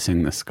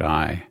 noticing the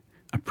sky,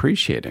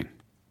 appreciating.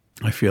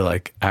 I feel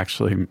like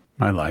actually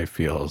my life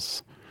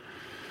feels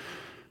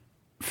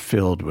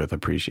filled with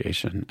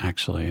appreciation,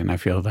 actually. And I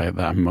feel that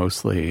I'm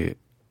mostly,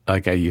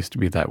 like, I used to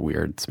be that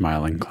weird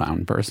smiling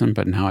clown person,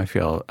 but now I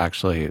feel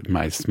actually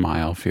my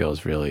smile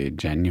feels really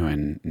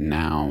genuine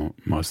now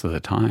most of the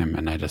time.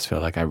 And I just feel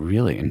like I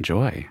really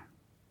enjoy,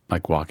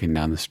 like, walking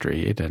down the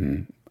street,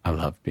 and I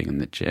love being in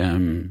the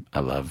gym. I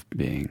love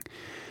being,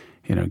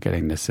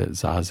 getting to sit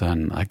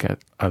zazen. Like,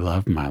 I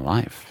love my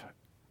life.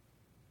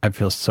 I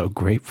feel so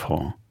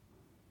grateful.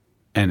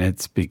 And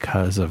it's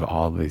because of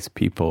all these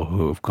people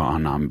who have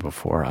gone on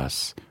before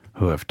us,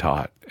 who have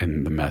taught,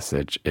 and the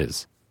message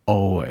is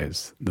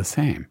always the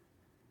same.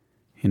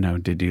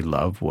 Did you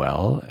love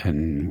well?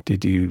 And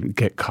did you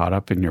get caught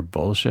up in your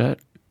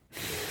bullshit?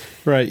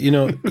 Right.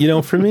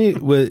 For me,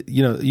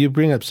 you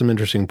bring up some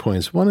interesting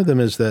points. One of them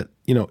is that,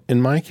 in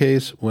my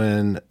case,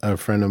 when a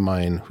friend of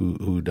mine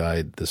who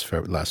died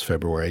last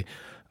February,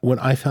 when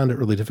I found it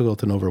really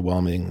difficult and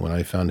overwhelming, when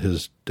I found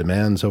his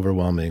demands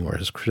overwhelming, or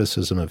his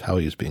criticism of how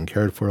he was being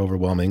cared for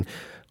overwhelming,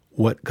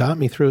 what got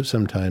me through it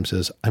sometimes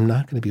is I'm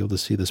not going to be able to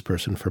see this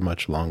person for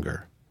much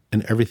longer,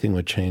 and everything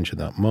would change in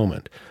that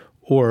moment.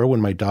 Or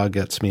when my dog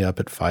gets me up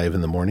at 5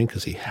 a.m.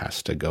 because he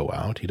has to go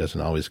out. He doesn't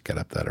always get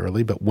up that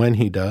early, but when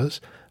he does,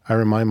 I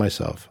remind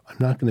myself, I'm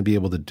not going to be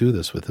able to do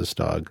this with this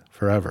dog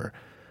forever.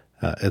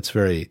 It's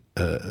very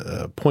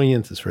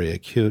poignant. It's very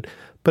acute.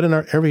 But in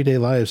our everyday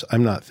lives,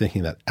 I'm not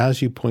thinking that.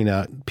 As you point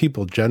out,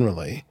 people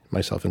generally,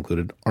 myself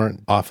included,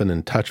 aren't often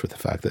in touch with the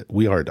fact that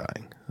we are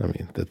dying.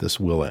 That this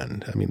will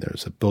end.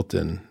 There's a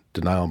built-in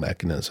denial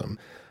mechanism.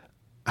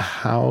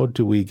 How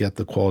do we get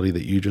the quality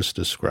that you just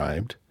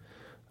described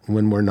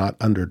when we're not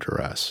under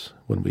duress,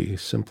 when we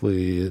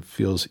simply, it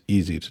feels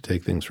easy to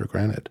take things for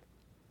granted,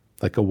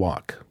 like a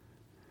walk?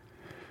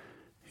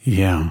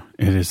 Yeah,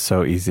 it is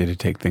so easy to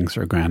take things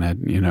for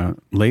granted.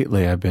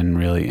 Lately I've been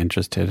really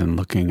interested in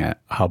looking at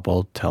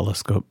Hubble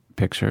telescope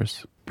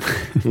pictures.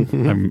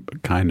 I'm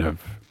kind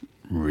of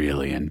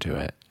really into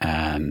it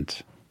and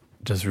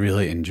just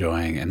really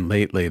enjoying. And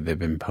lately they've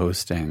been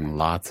posting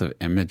lots of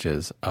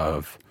images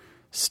of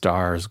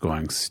stars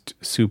going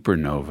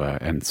supernova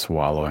and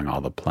swallowing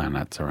all the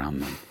planets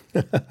around them.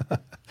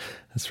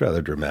 That's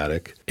rather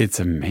dramatic. It's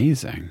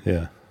amazing.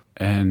 Yeah.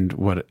 And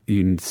what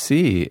you can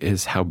see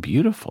is how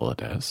beautiful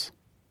it is.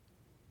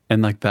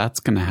 And that's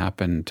going to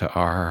happen to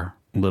our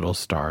little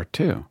star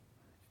too.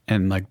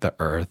 And the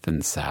Earth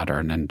and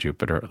Saturn and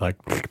Jupiter,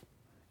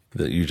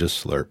 that you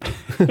just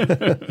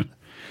slurped.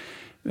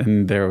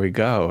 And there we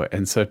go.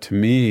 And so to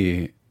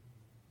me,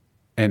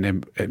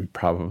 and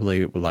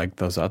probably like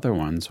those other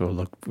ones will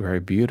look very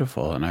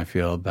beautiful. And I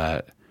feel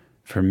that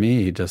for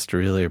me, just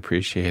really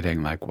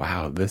appreciating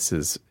wow, this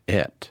is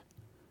it.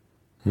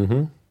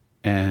 Mm-hmm.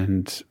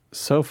 And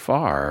so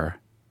far,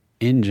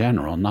 in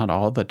general, not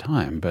all the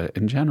time, but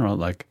in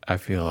general, I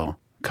feel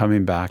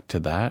coming back to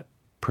that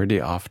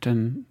pretty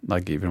often,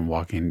 even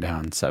walking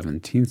down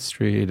 17th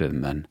Street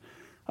and then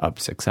up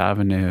 6th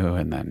Avenue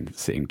and then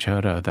seeing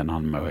Chota, then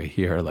on my way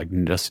here,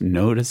 just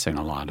noticing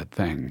a lot of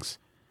things.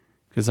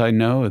 Because I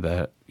know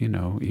that,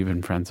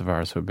 even friends of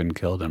ours who have been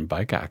killed in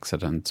bike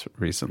accidents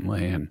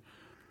recently, and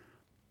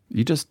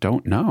you just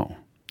don't know.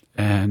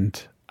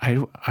 And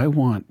I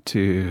want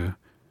to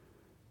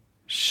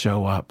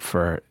show up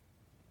for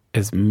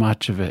as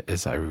much of it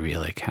as I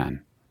really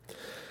can.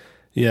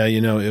 Yeah,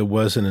 it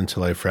wasn't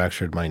until I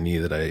fractured my knee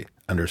that I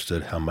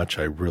understood how much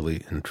I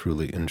really and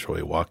truly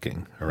enjoy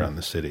walking around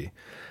the city.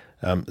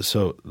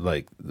 So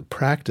the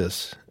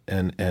practice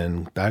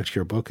and back to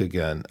your book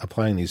again,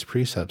 applying these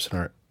precepts in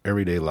our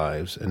everyday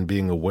lives and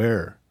being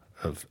aware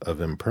of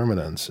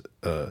impermanence,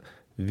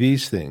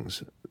 these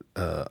things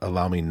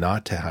allow me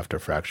not to have to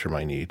fracture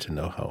my knee to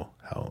know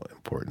how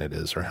important it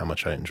is or how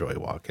much I enjoy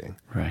walking.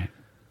 Right.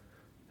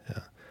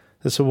 Yeah.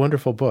 It's a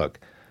wonderful book.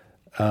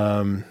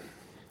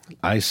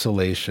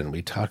 Isolation.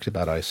 We talked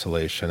about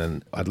isolation,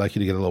 and I'd like you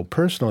to get a little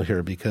personal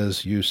here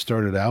because you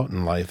started out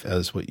in life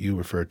as what you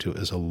refer to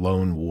as a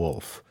lone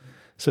wolf.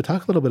 So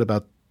talk a little bit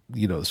about,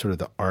 sort of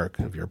the arc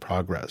of your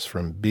progress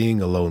from being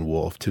a lone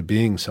wolf to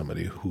being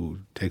somebody who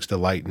takes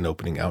delight in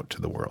opening out to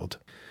the world.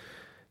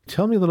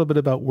 Tell me a little bit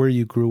about where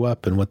you grew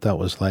up and what that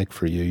was like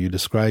for you. You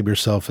describe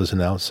yourself as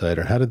an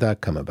outsider. How did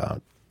that come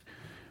about?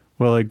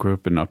 Well, I grew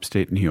up in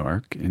upstate New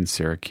York, in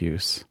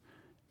Syracuse,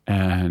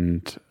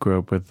 and grew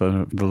up with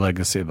the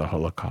legacy of the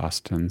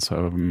Holocaust. And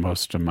so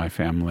most of my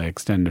family,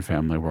 extended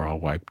family, were all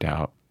wiped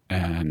out.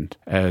 And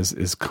as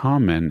is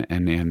common,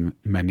 and in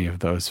many of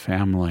those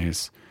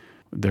families,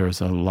 there's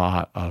a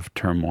lot of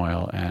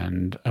turmoil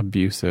and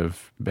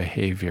abusive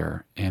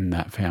behavior in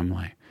that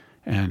family.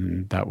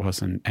 And that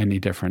wasn't any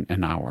different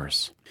in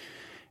ours.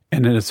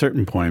 And at a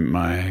certain point,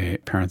 my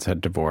parents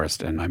had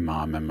divorced, and my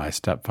mom and my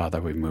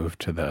stepfather, we moved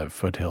to the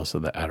foothills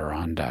of the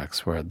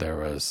Adirondacks, where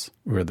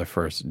we were the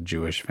first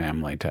Jewish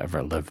family to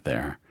ever live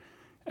there.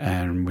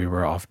 And we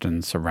were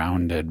often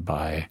surrounded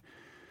by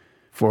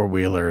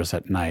four-wheelers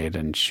at night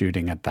and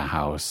shooting at the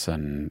house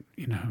and,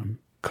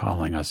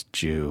 calling us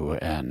Jew.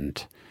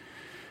 And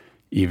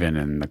even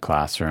in the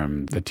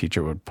classroom, the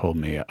teacher would pull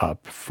me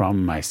up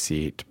from my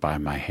seat by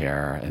my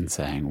hair and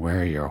saying,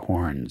 "Where are your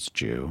horns,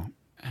 Jew?"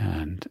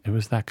 And it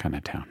was that kind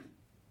of town.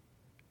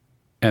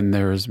 And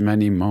there was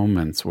many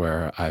moments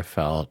where I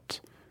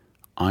felt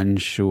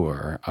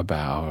unsure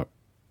about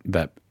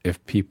that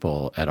if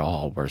people at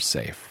all were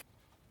safe.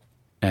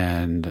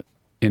 And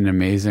in an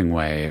amazing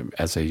way,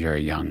 as you're a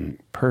young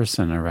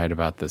person, I write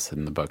about this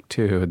in the book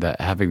too, that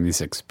having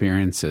these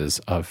experiences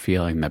of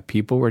feeling that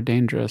people were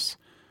dangerous,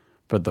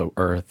 but the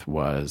earth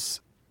was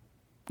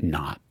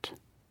not.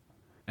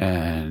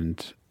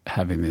 And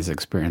having these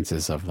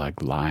experiences of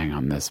like lying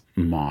on this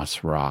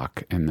moss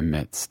rock in the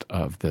midst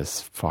of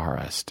this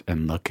forest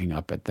and looking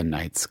up at the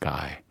night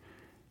sky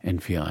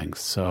and feeling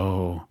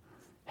so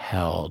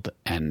held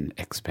and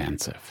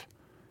expansive.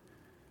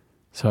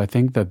 So I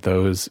think that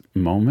those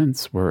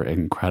moments were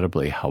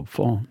incredibly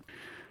helpful,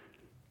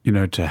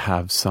 to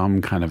have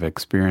some kind of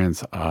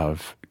experience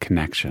of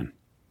connection.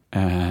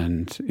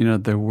 And,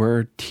 there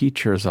were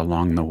teachers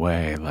along the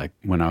way. Like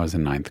when I was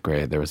in 9th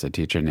grade, there was a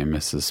teacher named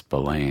Mrs.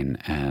 Spillane,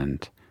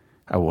 and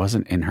I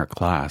wasn't in her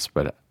class,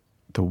 but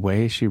the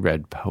way she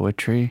read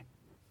poetry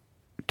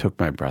took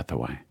my breath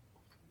away.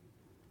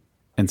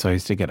 And so I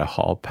used to get a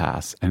hall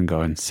pass and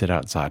go and sit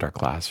outside her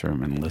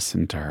classroom and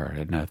listen to her.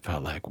 And I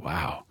felt like,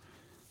 wow,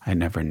 I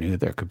never knew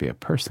there could be a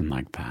person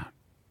like that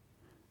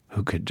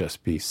who could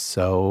just be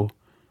so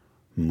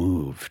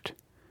moved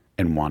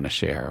and want to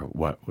share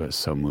what was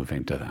so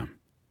moving to them.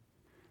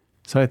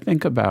 So I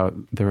think about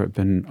there have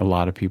been a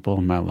lot of people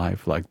in my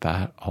life like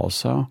that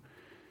also.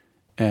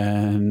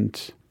 And,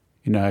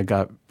 I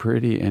got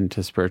pretty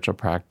into spiritual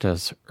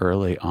practice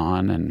early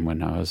on. And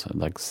when I was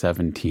like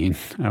 17,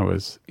 I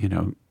was,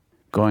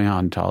 going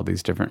on to all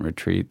these different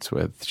retreats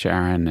with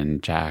Sharon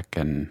and Jack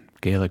and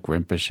Gaelic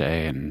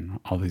Rinpoche and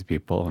all these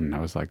people. And I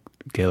was like,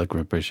 Gaelic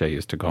Rinpoche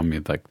used to call me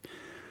like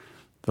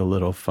the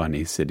little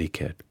funny city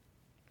kid.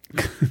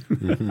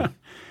 Mm-hmm.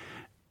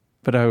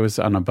 But I was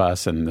on a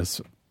bus and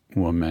this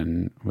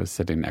woman was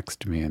sitting next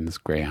to me in this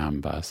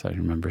Greyhound bus. I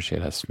remember she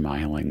had a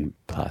smiling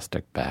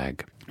plastic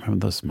bag.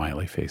 Remember those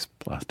smiley face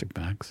plastic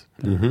bags?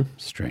 Mm-hmm.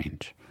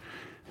 Strange.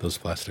 Those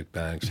plastic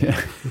bags.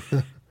 Yeah.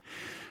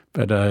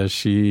 But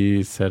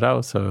she said,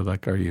 "Oh, so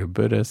like, are you a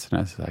Buddhist?" And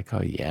I was like,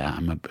 "Oh, yeah,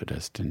 I'm a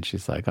Buddhist." And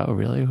she's like, "Oh,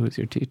 really? Who's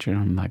your teacher?" And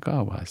I'm like,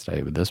 "Oh, well, I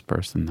study with this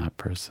person, that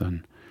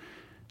person."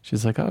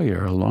 She's like, "Oh,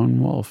 you're a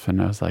lone wolf."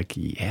 And I was like,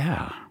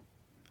 "Yeah,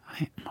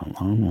 I am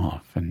a lone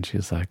wolf." And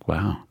she's like,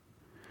 "Wow.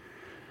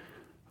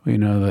 We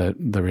know that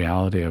the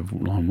reality of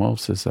lone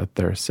wolves is that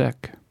they're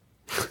sick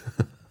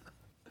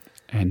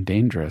and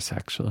dangerous,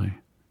 actually."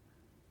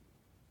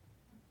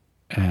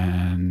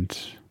 And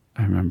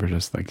I remember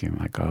just thinking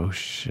like, oh,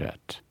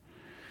 shit.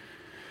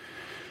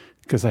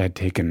 Because I had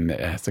taken it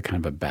as a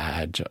kind of a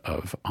badge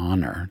of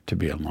honor to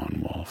be a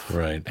lone wolf.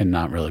 Right. And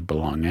not really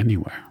belong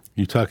anywhere.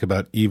 You talk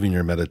about even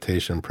your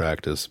meditation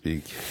practice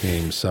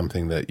became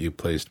something that you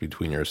placed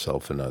between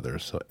yourself and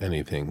others. So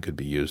anything could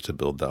be used to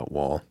build that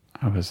wall.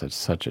 I was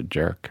such a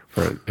jerk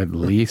for at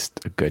least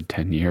a good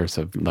 10 years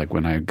of like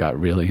when I got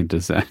really into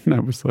Zen,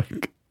 I was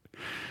like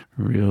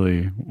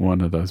really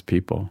one of those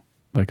people,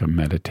 like a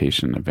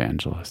meditation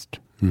evangelist.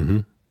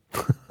 Mm-hmm.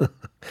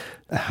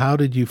 How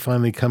did you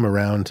finally come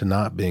around to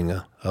not being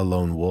a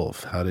lone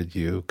wolf? How did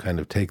you kind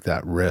of take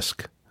that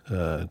risk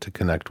to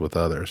connect with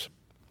others?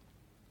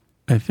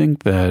 I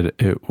think that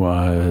it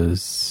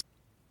was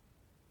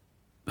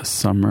the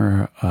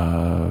summer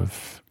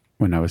of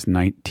when I was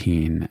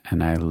 19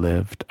 and I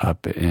lived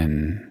up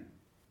in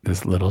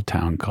this little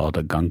town called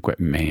Ogunquit,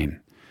 Maine.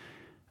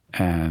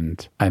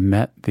 And I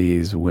met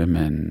these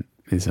women,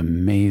 these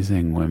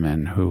amazing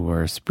women who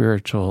were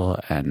spiritual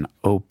and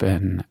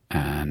open,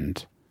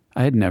 and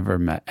I had never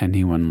met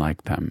anyone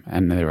like them.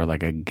 And they were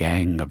like a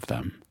gang of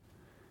them.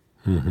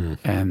 Mm-hmm.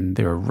 And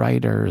they were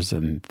writers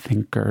and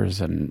thinkers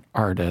and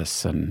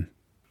artists and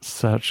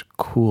such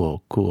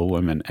cool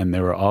women. And they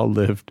were all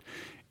lived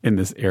in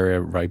this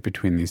area right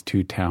between these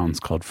two towns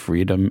called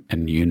Freedom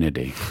and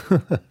Unity.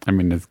 I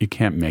mean, you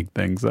can't make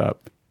things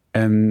up.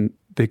 And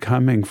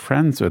becoming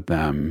friends with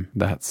them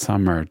that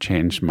summer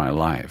changed my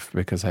life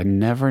because I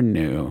never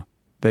knew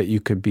that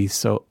you could be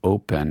so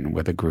open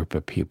with a group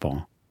of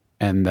people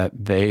and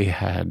that they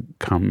had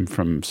come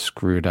from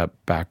screwed up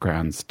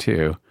backgrounds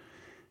too,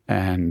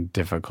 and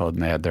difficult,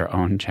 and they had their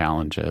own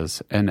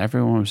challenges, and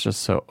everyone was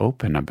just so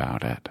open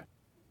about it.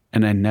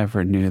 And I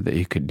never knew that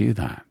you could do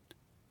that.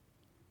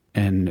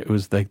 And it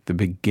was like the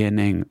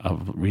beginning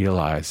of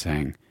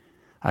realizing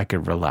I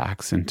could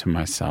relax into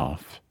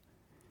myself.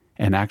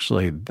 And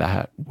actually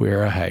that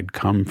where I had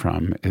come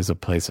from is a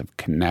place of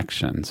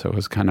connection. So it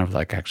was kind of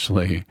like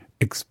actually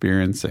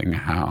experiencing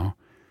how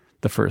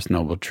the first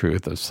noble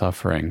truth of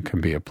suffering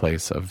can be a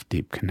place of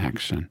deep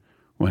connection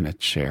when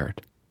it's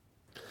shared.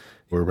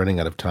 We're running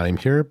out of time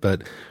here,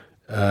 but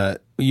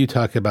you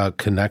talk about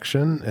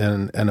connection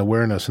and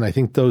awareness, and I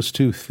think those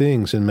two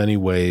things in many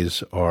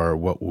ways are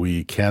what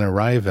we can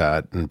arrive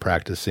at in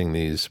practicing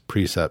these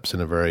precepts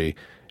in a very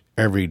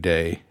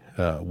everyday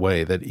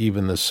way, that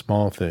even the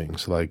small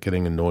things like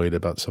getting annoyed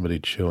about somebody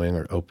chewing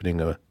or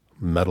opening a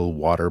metal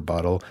water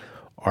bottle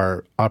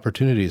are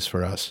opportunities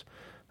for us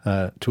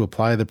to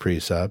apply the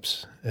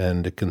precepts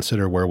and to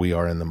consider where we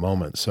are in the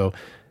moment. So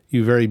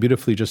you very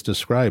beautifully just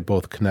described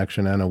both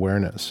connection and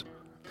awareness.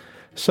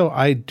 So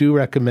I do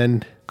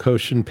recommend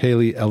Koshin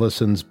Paley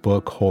Ellison's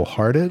book,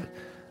 Wholehearted.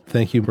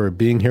 Thank you for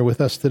being here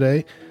with us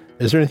today.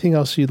 Is there anything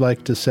else you'd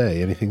like to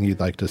say? Anything you'd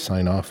like to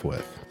sign off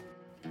with?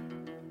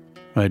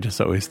 I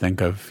just always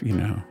think of,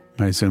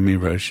 Maizumi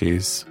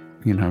Roshi's,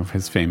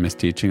 his famous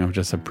teaching of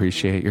just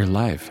appreciate your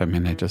life. I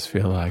mean, I just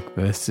feel like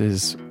this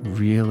is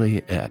really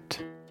it.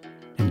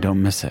 And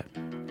don't miss it.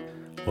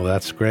 Well,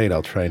 that's great.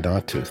 I'll try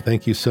not to.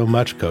 Thank you so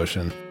much,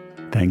 Koshin.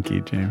 Thank you,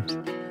 James.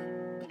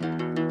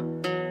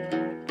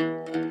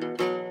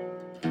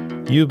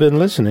 You've been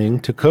listening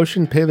to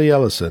Koshin Paley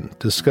Ellison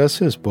discuss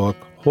his book,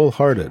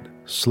 Wholehearted,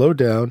 Slow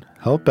Down,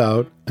 Help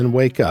Out, and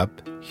Wake Up,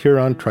 here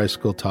on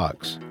Tricycle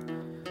Talks.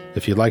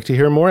 If you'd like to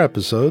hear more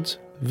episodes,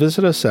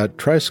 visit us at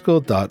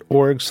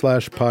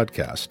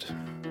tricycle.org/podcast.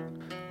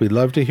 We'd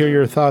love to hear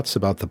your thoughts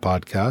about the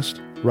podcast.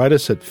 Write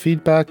us at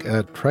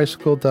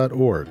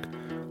feedback@tricycle.org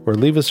or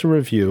leave us a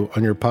review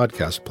on your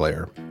podcast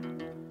player.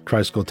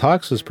 Tricycle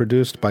Talks is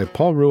produced by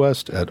Paul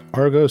Ruest at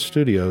Argo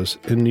Studios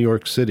in New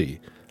York City.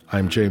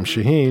 I'm James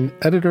Shaheen,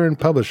 editor and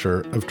publisher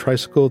of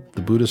Tricycle,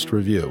 the Buddhist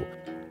Review.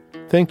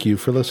 Thank you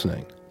for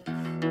listening.